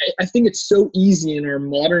 I think it's so easy in our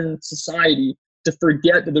modern society to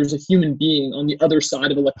forget that there's a human being on the other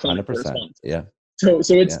side of electronic 100%. correspondence. Yeah. So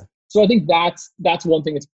I think that's one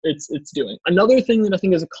thing it's doing. Another thing that I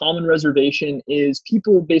think is a common reservation is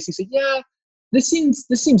people basically say, yeah, this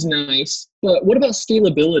seems nice, but what about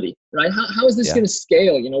scalability, right? How is this going to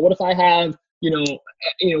scale? What if I have,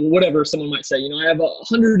 whatever someone might say, I have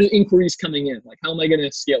 100 inquiries coming in, like, how am I going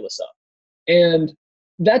to scale this up? And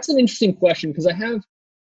that's an interesting question because I have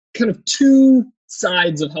kind of two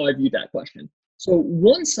sides of how I view that question. So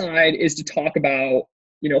one side is to talk about,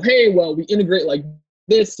 hey, well, we integrate like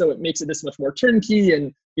this, so it makes it this much more turnkey.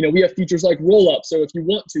 And, we have features like roll up. So if you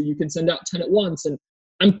want to, you can send out 10 at once. And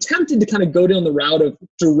I'm tempted to kind of go down the route of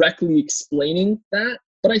directly explaining that.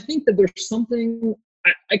 But I think that there's something,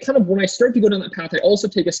 I kind of, when I start to go down that path, I also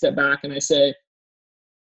take a step back and I say,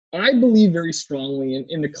 I believe very strongly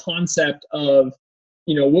in the concept of,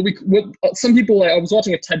 what some people, I was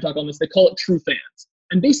watching a TED Talk on this, they call it true fans.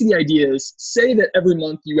 And basically the idea is, say that every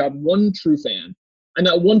month you have one true fan, and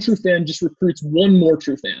that one true fan just recruits one more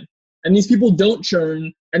true fan. And these people don't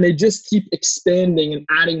churn, and they just keep expanding and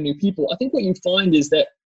adding new people. I think what you find is that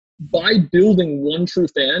by building one true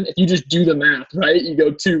fan, if you just do the math, right? You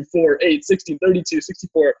go 2, 4, 8, 16, 32,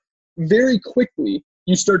 64, very quickly,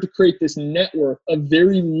 you start to create this network of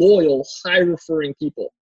very loyal, high-referring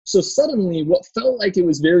people. So suddenly, what felt like it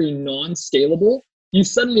was very non-scalable, you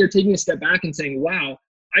suddenly are taking a step back and saying, wow,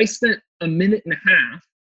 I spent a minute and a half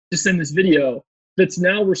to send this video that's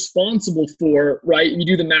now responsible for, right, you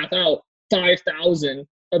do the math out, 5,000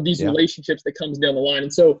 of these relationships that comes down the line.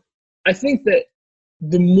 And so I think that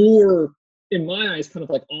the more, in my eyes, kind of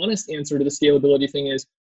like honest answer to the scalability thing is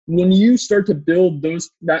when you start to build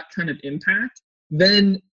that kind of impact,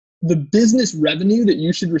 then the business revenue that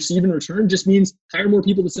you should receive in return just means hire more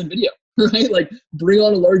people to send video, right? Like bring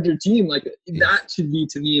on a larger team. Like that should be,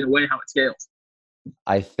 to me, in a way, how it scales.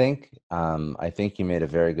 I think you made a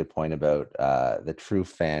very good point about the true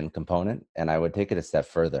fan component, and I would take it a step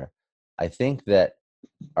further. I think that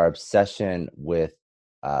our obsession with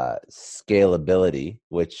scalability,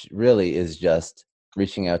 which really is just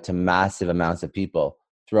reaching out to massive amounts of people,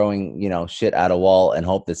 throwing shit at a wall and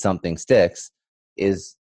hope that something sticks,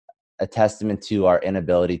 is a testament to our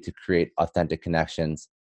inability to create authentic connections,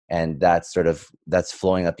 and that's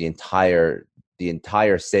flowing up the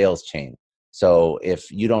entire sales chain. So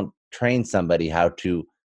if you don't train somebody how to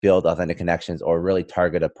build authentic connections or really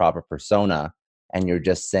target a proper persona, and you're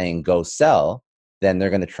just saying go sell, then they're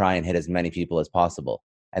going to try and hit as many people as possible.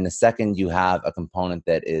 And the second you have a component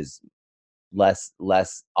that is less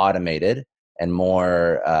automated and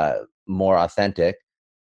more authentic,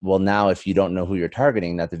 well, now if you don't know who you're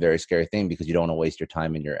targeting, that's a very scary thing because you don't want to waste your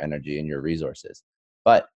time and your energy and your resources.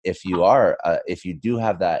 But if you do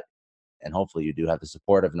have that, and hopefully you do have the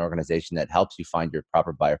support of an organization that helps you find your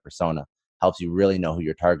proper buyer persona, helps you really know who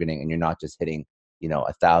you're targeting, and you're not just hitting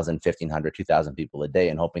 1,000, 1,500, 2,000 people a day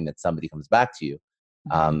and hoping that somebody comes back to you,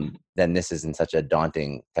 then this isn't such a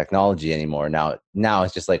daunting technology anymore. Now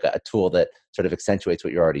it's just like a tool that sort of accentuates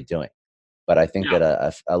what you're already doing. But I think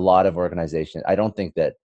that a lot of organizations, I don't think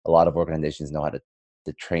that a lot of organizations know how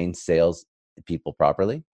to train sales people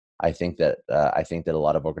properly. I think that a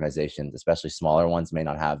lot of organizations, especially smaller ones, may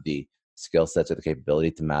not have the skill sets or the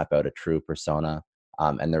capability to map out a true persona.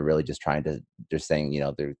 And they're really just they're saying,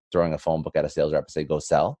 they're throwing a phone book at a sales rep and say, go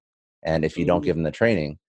sell. And if you don't give them the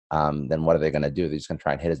training, then what are they going to do? They're just going to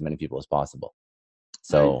try and hit as many people as possible.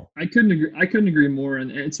 So I couldn't agree more.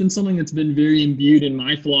 And it's been something that's been very imbued in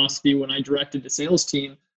my philosophy when I directed the sales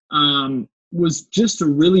team, was just to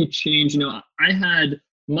really change.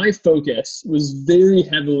 My focus was very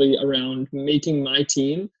heavily around making my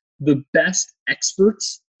team the best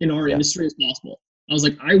experts in our industry as possible. I was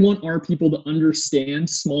like, I want our people to understand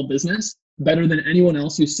small business better than anyone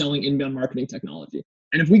else who's selling inbound marketing technology.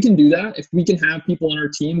 And if we can do that, if we can have people on our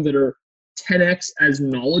team that are 10x as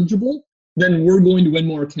knowledgeable, then we're going to win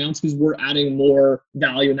more accounts because we're adding more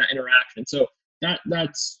value in that interaction. So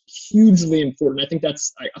that's hugely important. I think I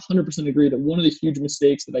 100% agree that one of the huge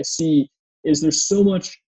mistakes that I see is there's so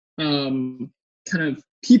much so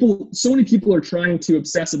many people are trying to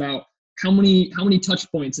obsess about how many touch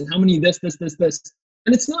points and how many this.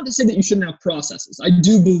 And it's not to say that you shouldn't have processes. I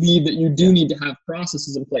do believe that you do need to have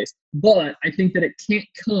processes in place, but I think that it can't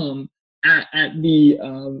come at the,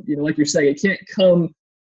 like you're saying, it can't come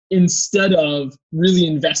instead of really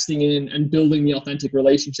investing in and building the authentic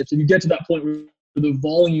relationships. If you get to that point where the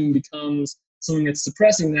volume becomes something that's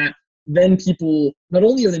suppressing that, then people, not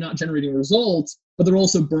only are they not generating results, but they're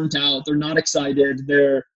also burnt out. They're not excited.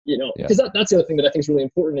 They're, Yeah. because that's the other thing that I think is really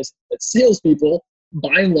important is that salespeople,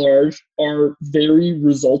 by and large, are very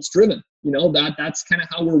results driven. That's kind of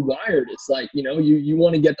how we're wired. It's like, you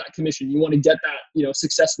want to get that commission, you want to get that,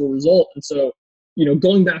 successful result. And so,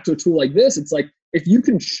 going back to a tool like this, it's like, if you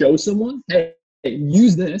can show someone, hey,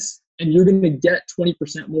 use this and you're going to get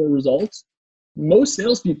 20% more results, most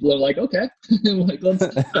salespeople are like, okay, like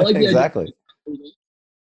I like the Exactly. idea.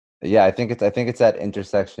 Yeah, I think it's that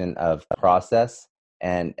intersection of process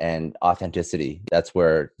and authenticity. That's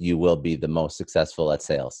where you will be the most successful at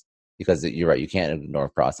sales. Because you're right, you can't ignore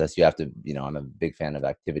process. You have to, I'm a big fan of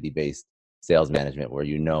activity-based sales management, where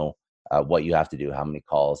what you have to do, how many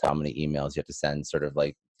calls, how many emails you have to send, sort of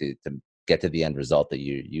like to get to the end result that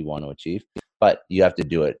you want to achieve. But you have to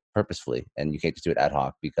do it purposefully, and you can't just do it ad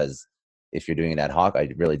hoc, because if you're doing it ad hoc, I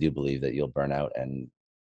really do believe that you'll burn out. And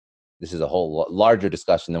this is a whole larger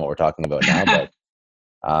discussion than what we're talking about now, but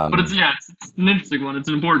But it's an interesting one. It's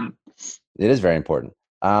important. it is very important.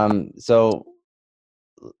 So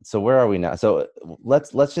where are we now? So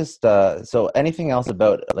let's just so anything else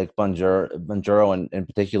about like Bonjoro in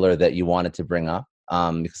particular that you wanted to bring up?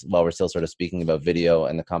 Because while we're still sort of speaking about video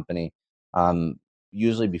and the company,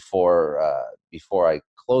 usually before I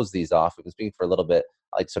close these off, we've been speaking for a little bit.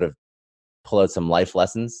 I like sort of pull out some life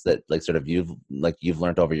lessons that like sort of you've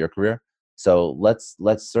learned over your career. So let's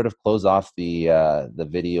sort of close off the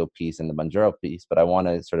video piece and the Bonjoro piece, but I want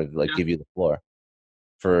to sort of like give you the floor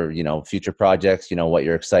for future projects, what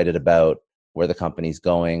you're excited about, where the company's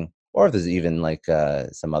going, or if there's even like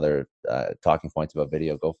some other talking points about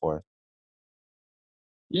video, go for it.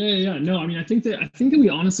 Yeah. No, I mean, I think that we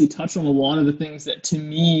honestly touched on a lot of the things that to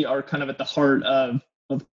me are kind of at the heart of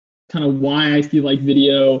kind of why I feel like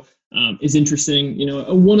video is interesting.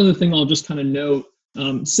 One other thing I'll just kind of note,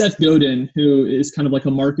 Seth Godin, who is kind of like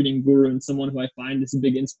a marketing guru and someone who I find is a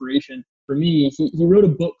big inspiration for me. He wrote a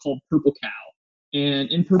book called Purple Cow. And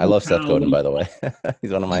in Purple I love Cow, Seth Godin, by the way.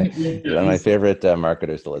 He's one of my favorite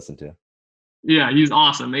marketers to listen to. Yeah, he's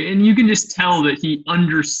awesome. And you can just tell that he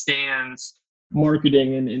understands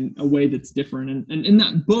marketing in a way that's different. And in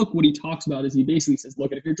that book, what he talks about is he basically says,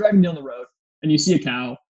 look, if you're driving down the road and you see a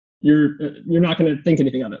cow, you're not going to think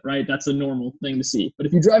anything of it, right? That's a normal thing to see. But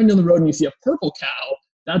if you're driving down the road and you see a purple cow,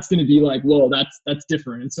 that's going to be like, whoa, that's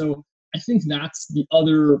different. And so I think that's the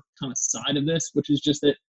other kind of side of this, which is just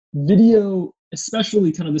that video,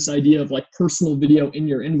 especially kind of this idea of like personal video in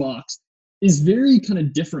your inbox, is very kind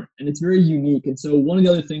of different and it's very unique. And so one of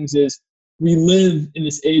the other things is we live in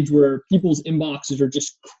this age where people's inboxes are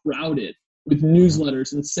just crowded with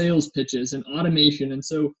newsletters and sales pitches and automation. And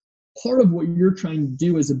so part of what you're trying to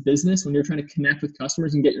do as a business when you're trying to connect with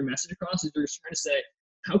customers and get your message across is you're just trying to say,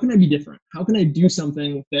 how can I be different? How can I do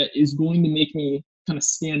something that is going to make me kind of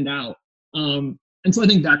stand out? And so I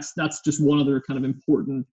think that's just one other kind of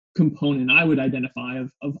important component I would identify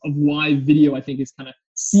of why video, I think, is kind of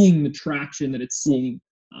seeing the traction that it's seeing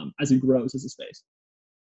as it grows as a space.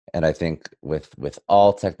 And I think with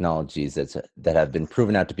all technologies that have been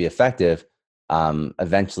proven out to be effective,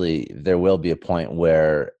 eventually there will be a point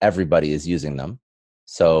where everybody is using them.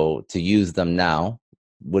 So to use them now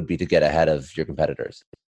would be to get ahead of your competitors.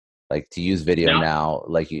 Like to use video now,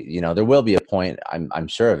 like there will be a point, I'm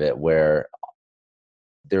sure of it, where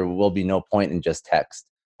there will be no point in just text,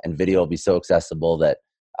 and video will be so accessible that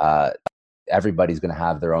everybody's going to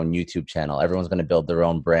have their own YouTube channel. Everyone's going to build their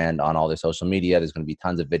own brand on all their social media. There's going to be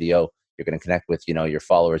tons of video. You're going to connect with, your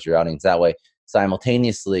followers, your audience that way.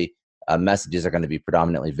 Simultaneously, messages are going to be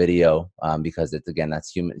predominantly video because it's, again,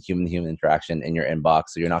 that's human interaction in your inbox.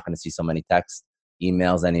 So you're not going to see so many text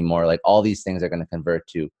emails anymore. Like all these things are going to convert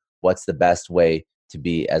to what's the best way to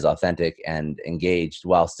be as authentic and engaged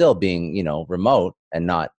while still being, remote and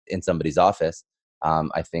not in somebody's office.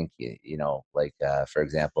 I think, for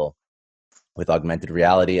example, with augmented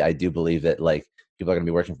reality, I do believe that like people are going to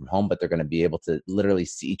be working from home, but they're going to be able to literally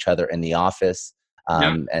see each other in the office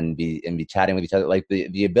and be chatting with each other. Like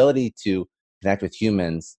the ability to connect with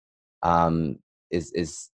humans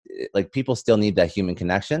is like people still need that human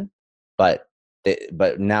connection, but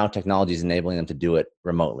now technology is enabling them to do it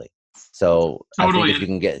remotely. So totally. I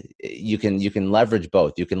think if you can leverage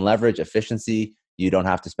both. You can leverage efficiency. You don't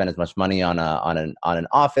have to spend as much money on an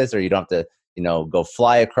office, or you don't have to go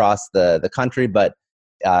fly across the country. But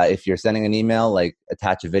if you're sending an email, like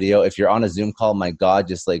attach a video. If you're on a Zoom call, my God,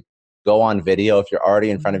 just like go on video. If you're already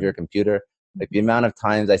in front of your computer, like the amount of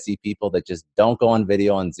times I see people that just don't go on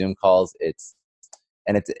video on Zoom calls, it's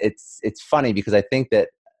funny because I think that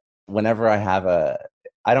whenever I have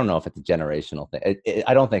I don't know if it's a generational thing.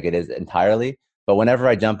 I don't think it is entirely, but whenever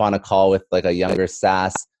I jump on a call with like a younger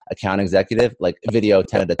SaaS account executive, like video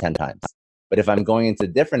 10 out of 10 times. But if I'm going into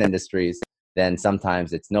different industries, then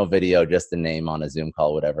sometimes it's no video, just a name on a Zoom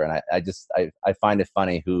call, whatever. And I find it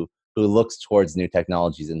funny who looks towards new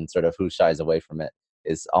technologies and sort of who shies away from it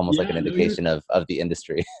is almost like an indication of the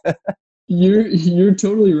industry. You're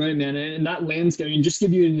totally right, man. And that landscape, I mean, just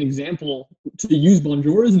give you an example, to use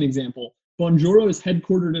Bonjoro as an example. Bonjoro is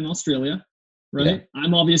headquartered in Australia, right? Yeah.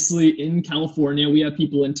 I'm obviously in California. We have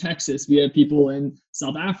people in Texas. We have people in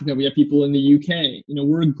South Africa. We have people in the UK. You know,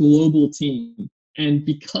 we're a global team. And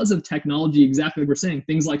because of technology, exactly like we're saying,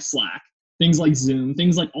 things like Slack, things like Zoom,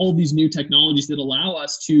 things like all these new technologies that allow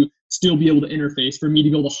us to still be able to interface, for me to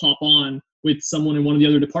be able to hop on with someone in one of the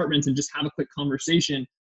other departments and just have a quick conversation.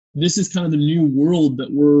 This is kind of the new world that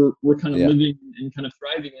we're kind of living and kind of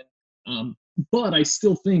thriving in. But I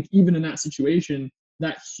still think even in that situation,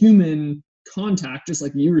 that human contact, just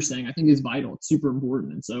like you were saying, I think is vital. It's super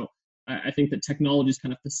important. And so I think that technology is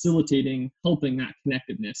kind of facilitating, helping that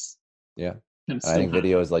connectiveness. Yeah. Kind of I think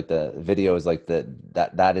video is like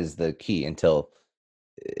that is the key until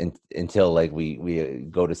like we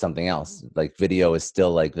go to something else. Like video is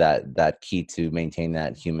still like that key to maintain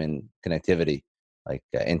that human connectivity, like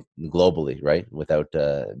globally, right? Without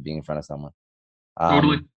being in front of someone.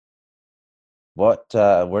 Totally. Where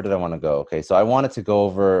did I want to go? Okay, so I wanted to go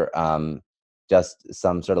over just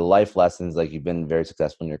some sort of life lessons. Like, you've been very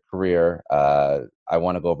successful in your career. I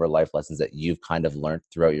want to go over life lessons that you've kind of learned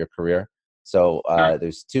throughout your career. So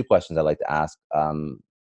there's two questions I'd like to ask.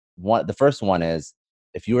 The first one is,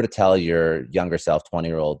 if you were to tell your younger self,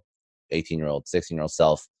 20-year-old, 18-year-old, 16-year-old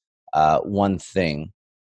self, one thing,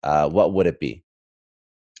 what would it be?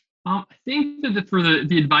 I think that for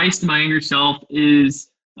the advice to my younger self is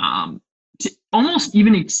to almost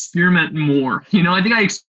even experiment more. You know, I think I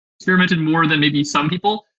experimented more than maybe some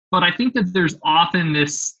people, but I think that there's often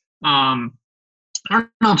this, I don't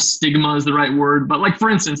know if stigma is the right word, but like, for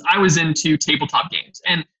instance, I was into tabletop games,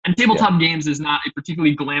 and tabletop games is not a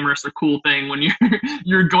particularly glamorous or cool thing when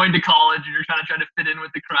you're going to college and you're trying to fit in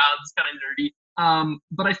with the crowd. It's kind of nerdy.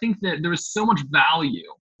 But I think that there was so much value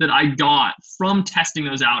that I got from testing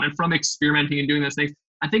those out and from experimenting and doing those things.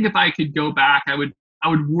 I think if I could go back, I would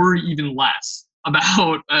worry even less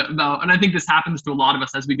about, and I think this happens to a lot of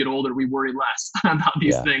us as we get older. We worry less about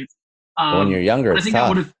these things. When you're younger, it's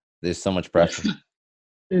tough. There's so much pressure.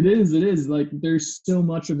 It is like, there's so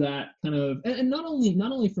much of that kind of, and not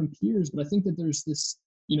only from peers, but I think that there's this,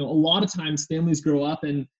 you know, a lot of times families grow up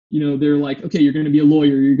and, you know, they're like, okay, you're going to be a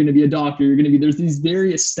lawyer, you're going to be a doctor, there's these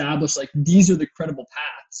very established, like, these are the credible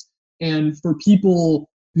paths. And for people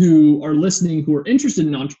who are listening, who are interested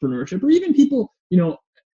in entrepreneurship, or even people, you know,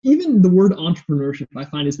 even the word entrepreneurship, I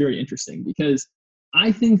find is very interesting, because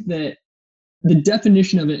I think that the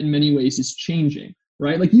definition of it in many ways is changing.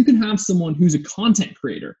 Right? Like, you can have someone who's a content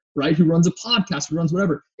creator, right? Who runs a podcast, who runs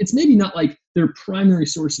whatever. It's maybe not like their primary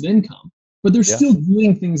source of income, but they're still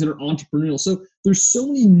doing things that are entrepreneurial. So there's so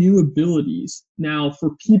many new abilities now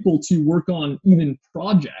for people to work on even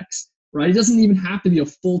projects, right? It doesn't even have to be a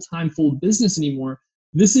full-time, full business anymore.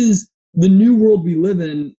 This is the new world we live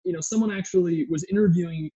in. You know, someone actually was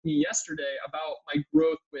interviewing me yesterday about my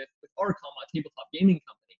growth with Arcom, a tabletop gaming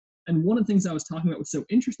company. And one of the things I was talking about was so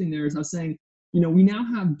interesting there is I was saying, you know, we now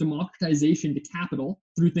have democratization to capital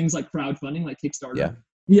through things like crowdfunding, like Kickstarter. Yeah.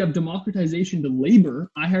 We have democratization to labor.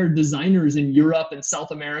 I hired designers in Europe and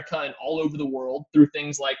South America and all over the world through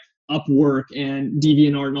things like Upwork and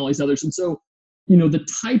DeviantArt and all these others. And so, you know, the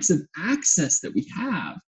types of access that we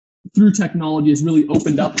have through technology has really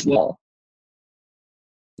opened up as well.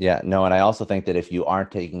 Yeah, no, and I also think that if you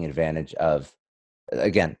aren't taking advantage of,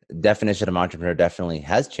 again, definition of entrepreneur definitely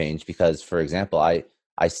has changed, because, for example,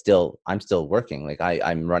 I'm still working. Like,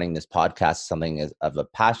 I'm running this podcast, something of a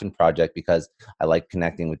passion project, because I like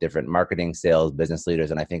connecting with different marketing, sales, business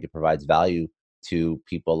leaders. And I think it provides value to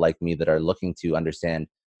people like me that are looking to understand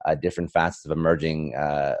different facets of emerging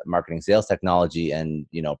marketing, sales technology, and,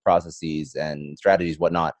 you know, processes and strategies,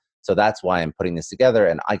 whatnot. So that's why I'm putting this together.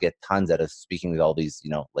 And I get tons out of speaking with all these,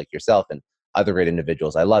 you know, like yourself and other great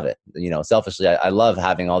individuals. I love it. You know, selfishly, I love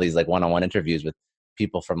having all these like one-on-one interviews with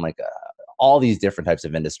people from like all these different types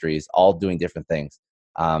of industries, all doing different things.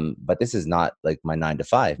 But this is not like my 9 to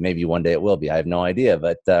 5. Maybe one day it will be. I have no idea.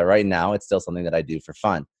 But right now, it's still something that I do for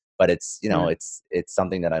fun. But it's, you know, it's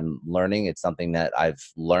something that I'm learning. It's something that I've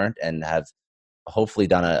learned and have hopefully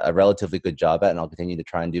done a relatively good job at, and I'll continue to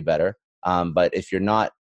try and do better. But if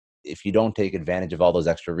you don't take advantage of all those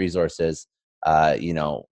extra resources, you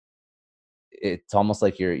know, it's almost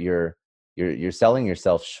like you're you're selling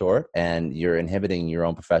yourself short, and you're inhibiting your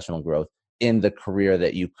own professional growth in the career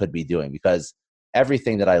that you could be doing. Because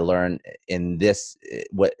everything that I learned in this,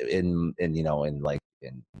 what in you know, in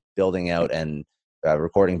building out and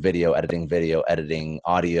recording video, editing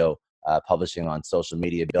audio, publishing on social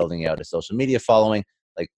media, building out a social media following,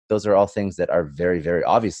 like those are all things that are very, very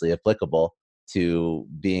obviously applicable to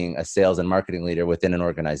being a sales and marketing leader within an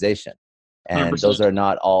organization. And 100%. those are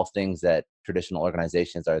not all things that traditional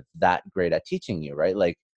organizations are that great at teaching you, right?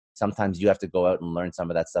 Like sometimes you have to go out and learn some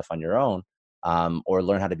of that stuff on your own, or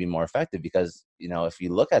learn how to be more effective. Because, you know, if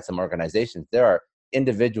you look at some organizations, there are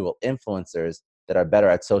individual influencers that are better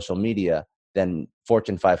at social media than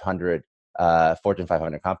Fortune 500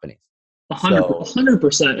 companies.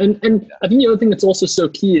 100%. And I think the other thing that's also so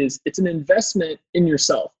key is it's an investment in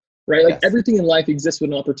yourself, right? Like everything in life exists with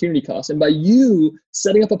an opportunity cost. And by you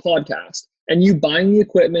setting up a podcast and you buying the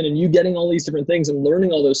equipment and you getting all these different things and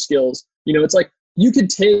learning all those skills, you know, it's like you could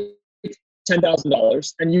take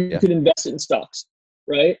 $10,000 and you could invest it in stocks,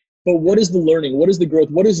 right? But what is the learning? What is the growth?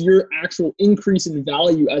 What is your actual increase in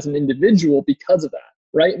value as an individual because of that,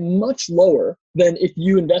 right? Much lower than if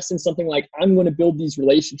you invest in something like, I'm going to build these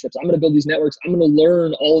relationships, I'm going to build these networks, I'm going to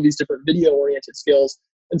learn all of these different video-oriented skills.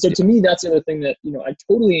 And so to me, that's the other thing that, you know, I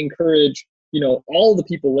totally encourage, you know, all the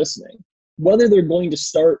people listening, whether they're going to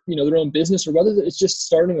start, you know, their own business or whether it's just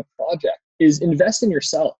starting a project, is invest in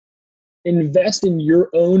yourself, invest in your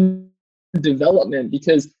own development.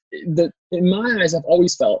 Because in my eyes, I've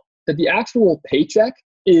always felt that the actual paycheck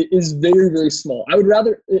is very, very small. I would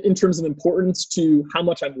rather, in terms of importance to how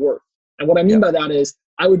much I'm worth. And what I mean by that is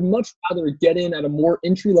I would much rather get in at a more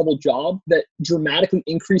entry-level job that dramatically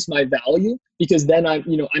increase my value, because then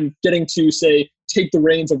I'm getting to, say, take the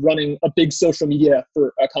reins of running a big social media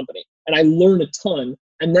for a company and I learn a ton.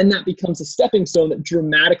 And then that becomes a stepping stone that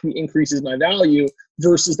dramatically increases my value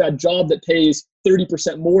versus that job that pays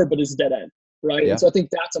 30% more but is dead end, right? And so I think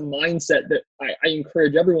that's a mindset that I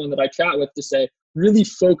encourage everyone that I chat with to say, really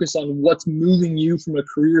focus on what's moving you from a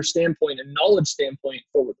career standpoint and knowledge standpoint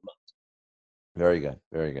forward the most. Very good.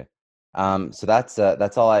 Very good. So that's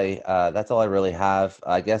all I really have.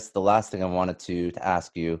 I guess the last thing I wanted to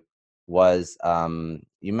ask you was,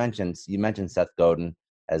 you mentioned Seth Godin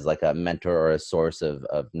as like a mentor or a source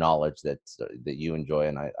of knowledge that you enjoy,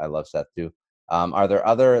 and I love Seth too. Are there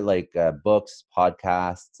other like books,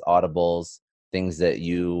 podcasts, audibles, things that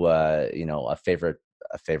you a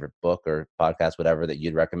favorite book or podcast, whatever, that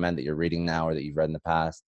you'd recommend that you're reading now or that you've read in the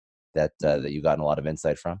past that you've gotten a lot of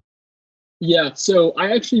insight from? Yeah, so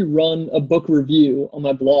I actually run a book review on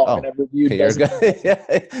my blog, and I've reviewed dozens.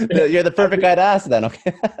 You're the perfect guy to ask then.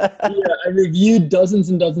 Okay. Yeah, I reviewed dozens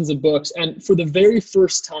and dozens of books, and for the very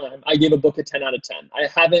first time, I gave a book a 10 out of 10. I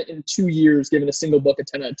haven't in 2 years given a single book a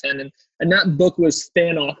 10 out of 10, and that book was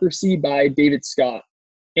Fanocracy by David Scott.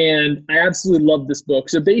 And I absolutely love this book.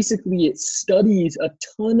 So basically, it studies a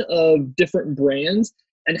ton of different brands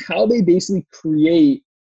and how they basically create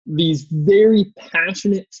these very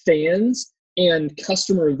passionate fans and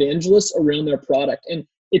customer evangelists around their product. And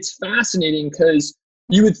it's fascinating because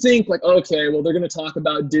you would think like, okay, well, they're going to talk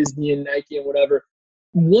about Disney and Nike and whatever.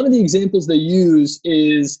 One of the examples they use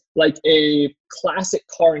is like a classic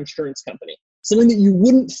car insurance company, something that you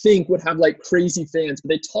wouldn't think would have like crazy fans, but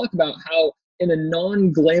they talk about how in a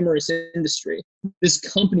non-glamorous industry, this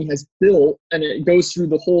company has built, and it goes through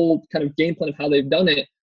the whole kind of game plan of how they've done it,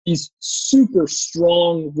 these super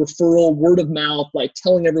strong referral, word of mouth, like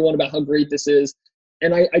telling everyone about how great this is.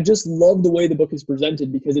 And I just love the way the book is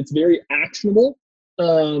presented because it's very actionable,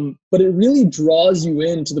 but it really draws you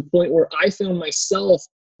in to the point where I found myself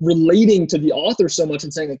relating to the author so much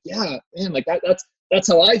and saying like, yeah, man, like that's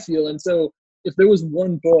how I feel. And so if there was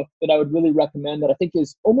one book that I would really recommend that I think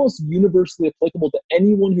is almost universally applicable to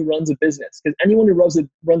anyone who runs a business, because anyone who runs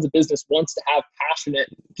a business wants to have passionate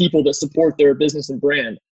people that support their business and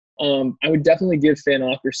brand, I would definitely give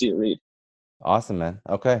Fanocracy a read. Awesome, man.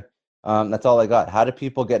 Okay. That's all I got. How do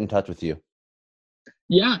people get in touch with you?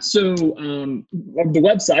 Yeah, so the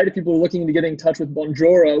website, if people are looking to get in touch with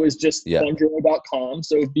Bonjoro, is just bonjoro.com.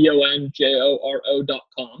 So bonjoro.com.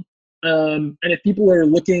 And if people are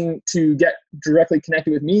looking to get directly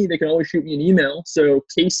connected with me, they can always shoot me an email. So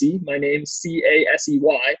Casey, my name, CASEY,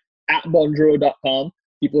 @bonjoro.com.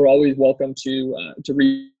 People are always welcome to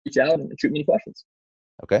reach out and shoot me any questions.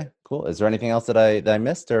 Okay, cool. Is there anything else that I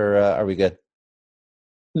missed, or are we good?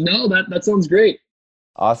 No, that sounds great.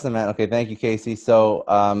 Awesome, man. Okay, thank you, Casey. So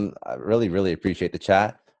I really, really appreciate the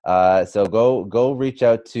chat. So go reach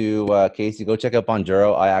out to Casey. Go check out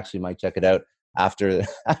Bonjoro. I actually might check it out after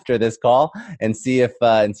this call and see if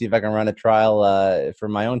I can run a trial for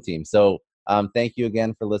my own team. So Thank you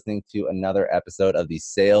again for listening to another episode of the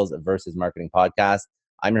Sales versus Marketing Podcast.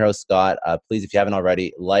 I'm your host, Scott. Please, if you haven't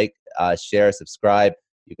already, like, share, subscribe.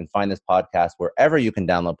 You can find this podcast wherever you can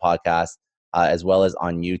download podcasts, as well as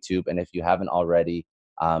on YouTube. And if you haven't already,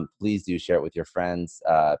 please do share it with your friends,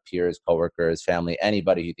 peers, coworkers, family,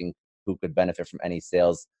 anybody who could benefit from any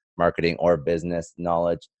sales, marketing, or business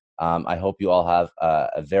knowledge. I hope you all have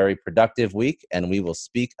a very productive week, and we will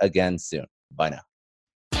speak again soon. Bye now.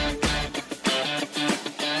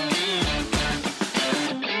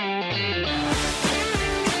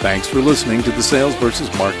 Thanks for listening to the Sales versus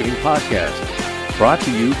Marketing Podcast, brought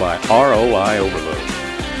to you by ROI Overload,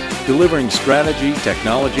 delivering strategy,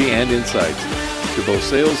 technology, and insights to both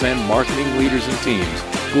sales and marketing leaders and teams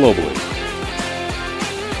globally.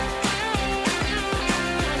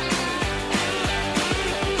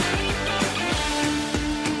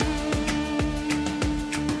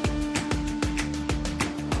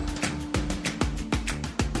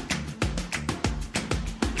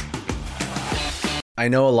 I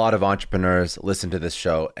know a lot of entrepreneurs listen to this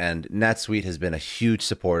show, and NetSuite has been a huge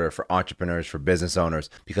supporter for entrepreneurs, for business owners,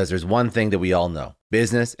 because there's one thing that we all know.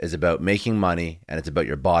 Business is about making money, and it's about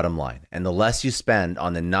your bottom line. And the less you spend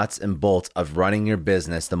on the nuts and bolts of running your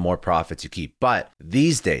business, the more profits you keep. But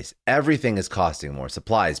these days, everything is costing more.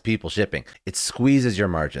 Supplies, people, shipping. It squeezes your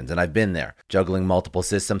margins, and I've been there, juggling multiple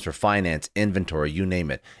systems for finance, inventory, you name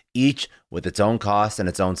it, each with its own costs and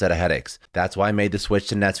its own set of headaches. That's why I made the switch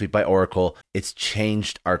to NetSuite by Oracle. It's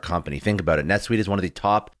changed our company. Think about it. NetSuite is one of the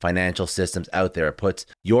top financial systems out there. It puts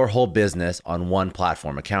your whole business on one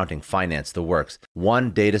platform: accounting, finance, the works.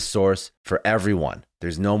 One data source for everyone.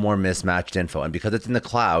 There's no more mismatched info. And because it's in the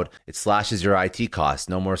cloud, it slashes your IT costs.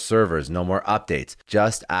 No more servers, no more updates.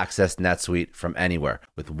 Just access NetSuite from anywhere.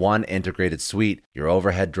 With one integrated suite, your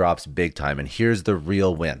overhead drops big time. And here's the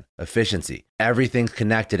real win: efficiency. Everything's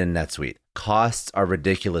connected in NetSuite. Costs are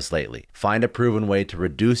ridiculous lately. Find a proven way to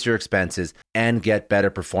reduce your expenses and get better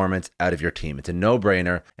performance out of your team. It's a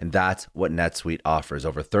no-brainer, and that's what NetSuite offers.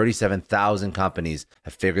 Over 37,000 companies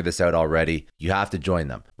have figured this out already. You have to join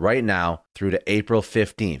them. Right now, through to April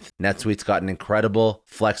 15th, NetSuite's got an incredible,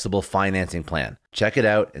 flexible financing plan. Check it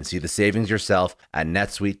out and see the savings yourself at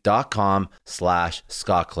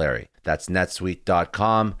netsuite.com/Scott Clary. That's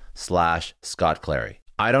netsuite.com/Scott Clary.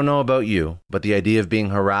 I don't know about you, but the idea of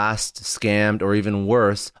being harassed, scammed, or even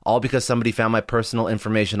worse, all because somebody found my personal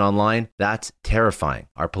information online, that's terrifying.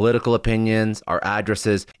 Our political opinions, our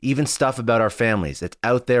addresses, even stuff about our families, it's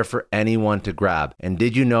out there for anyone to grab. And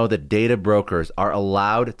did you know that data brokers are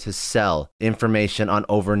allowed to sell information on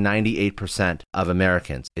over 98% of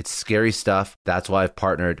Americans? It's scary stuff. That's why I've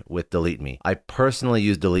partnered with Delete Me. I personally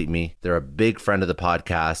use Delete Me. They're a big friend of the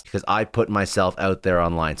podcast because I put myself out there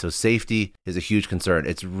online. So safety is a huge concern.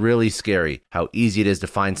 It's really scary how easy it is to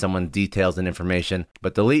find someone's details and information,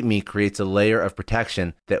 but Delete Me creates a layer of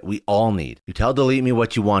protection that we all need. You tell Delete Me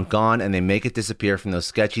what you want gone, and they make it disappear from those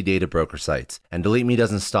sketchy data broker sites. And Delete Me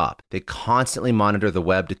doesn't stop. They constantly monitor the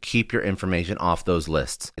web to keep your information off those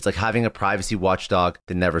lists. It's like having a privacy watchdog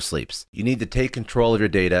that never sleeps. You need to take control of your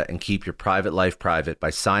data and keep your private life private by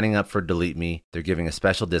signing up for Delete Me. They're giving a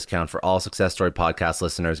special discount for all Success Story podcast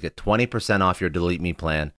listeners. Get 20% off your Delete Me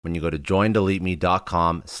plan when you go to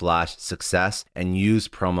joindeleteme.com/success and use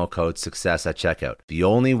promo code success at checkout. The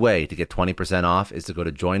only way to get 20% off is to go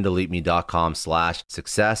to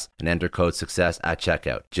joindeleteme.com/success and enter code success at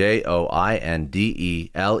checkout.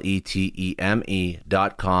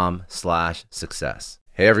 joindeleteme.com/success.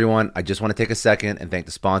 Hey everyone, I just want to take a second and thank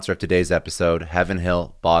the sponsor of today's episode, Heaven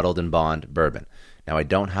Hill Bottled and Bond Bourbon. Now, I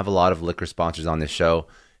don't have a lot of liquor sponsors on this show.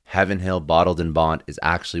 Heaven Hill Bottled and Bond is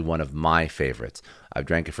actually one of my favorites. I've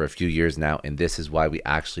drank it for a few years now, and this is why we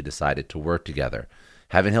actually decided to work together.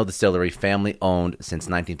 Heaven Hill Distillery, family owned since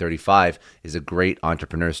 1935, is a great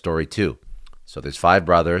entrepreneur story too. So there's 5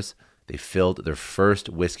 brothers. They filled their first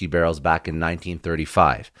whiskey barrels back in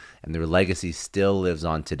 1935, and their legacy still lives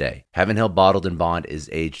on today. Heaven Hill Bottled and Bond is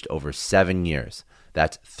aged over 7 years.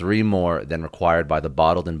 That's 3 more than required by the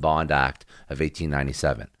Bottled and Bond Act of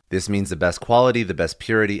 1897. This means the best quality, the best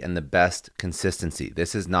purity, and the best consistency.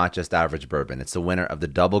 This is not just average bourbon. It's the winner of the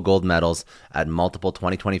double gold medals at multiple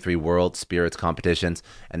 2023 World Spirits competitions,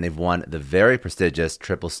 and they've won the very prestigious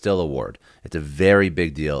Triple Still Award. It's a very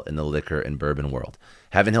big deal in the liquor and bourbon world.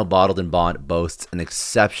 Heaven Hill Bottled and Bond boasts an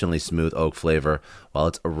exceptionally smooth oak flavor, while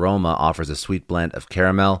its aroma offers a sweet blend of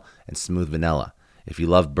caramel and smooth vanilla. If you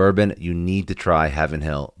love bourbon, you need to try Heaven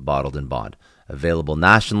Hill Bottled and Bond. Available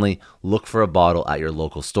nationally, look for a bottle at your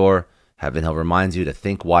local store. Heaven Hill reminds you to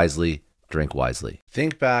think wisely, drink wisely.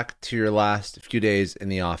 Think back to your last few days in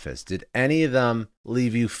the office. Did any of them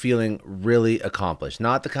leave you feeling really accomplished?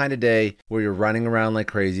 Not the kind of day where you're running around like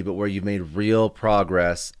crazy, but where you've made real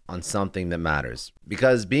progress on something that matters.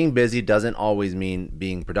 Because being busy doesn't always mean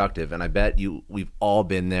being productive. And I bet we've all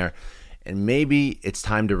been there. And maybe it's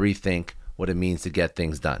time to rethink what it means to get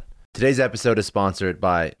things done. Today's episode is sponsored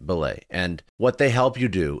by Belay, and what they help you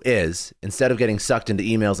do is, instead of getting sucked into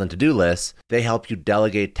emails and to-do lists, they help you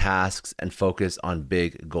delegate tasks and focus on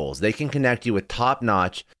big goals. They can connect you with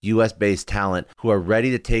top-notch US-based talent who are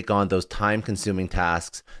ready to take on those time-consuming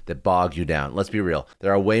tasks that bog you down. Let's be real.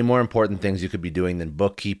 There are way more important things you could be doing than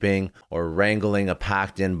bookkeeping or wrangling a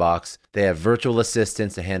packed inbox. They have virtual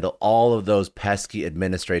assistants to handle all of those pesky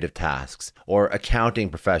administrative tasks, or accounting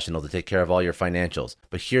professional to take care of all your financials.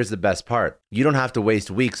 But here's the best part. You don't have to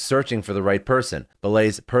waste weeks searching for the right person.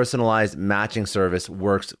 Belay's personalized matching service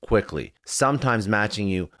works quickly, sometimes matching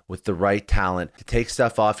you with the right talent to take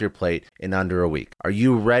stuff off your plate in under a week. Are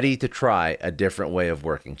you ready to try a different way of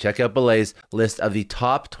working? Check out Belay's list of the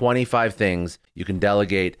top 25 things you can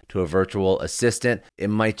delegate to a virtual assistant.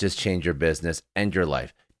 It might just change your business and your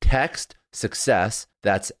life. Text SUCCESS,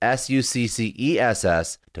 that's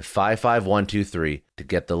SUCCESS, to 55123 to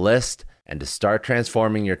get the list and to start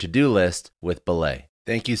transforming your to-do list with Belay.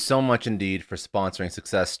 Thank you so much, Indeed, for sponsoring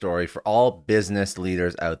Success Story. For all business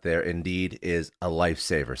leaders out there, Indeed is a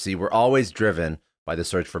lifesaver. See, we're always driven by the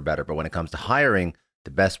search for better, but when it comes to hiring,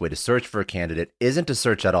 the best way to search for a candidate isn't to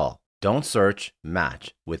search at all. Don't search,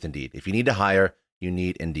 match with Indeed. If you need to hire, you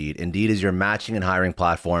need Indeed. Indeed is your matching and hiring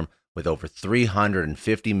platform with over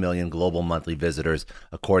 350 million global monthly visitors,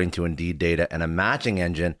 according to Indeed data, and a matching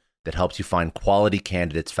engine that helps you find quality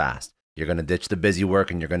candidates fast. You're going to ditch the busy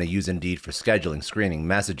work and you're going to use Indeed for scheduling, screening,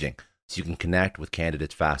 messaging, so you can connect with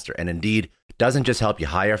candidates faster. And Indeed doesn't just help you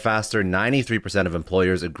hire faster. 93% of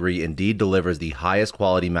employers agree Indeed delivers the highest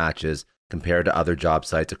quality matches compared to other job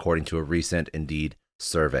sites, according to a recent Indeed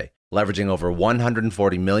survey. Leveraging over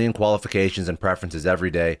 140 million qualifications and preferences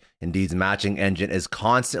every day, Indeed's matching engine is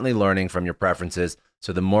constantly learning from your preferences,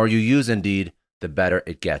 so the more you use Indeed, the better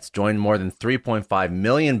it gets. Join more than 3.5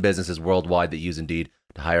 million businesses worldwide that use Indeed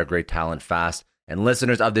to hire great talent fast. And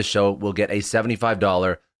listeners of this show will get a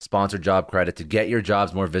 $75 sponsored job credit to get your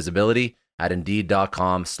jobs more visibility at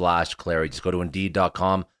Indeed.com/Clary. Just go to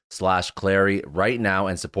Indeed.com/Clary right now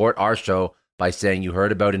and support our show by saying you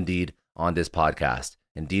heard about Indeed on this podcast.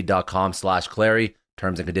 Indeed.com/Clary.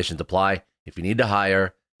 Terms and conditions apply. If you need to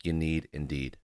hire, you need Indeed.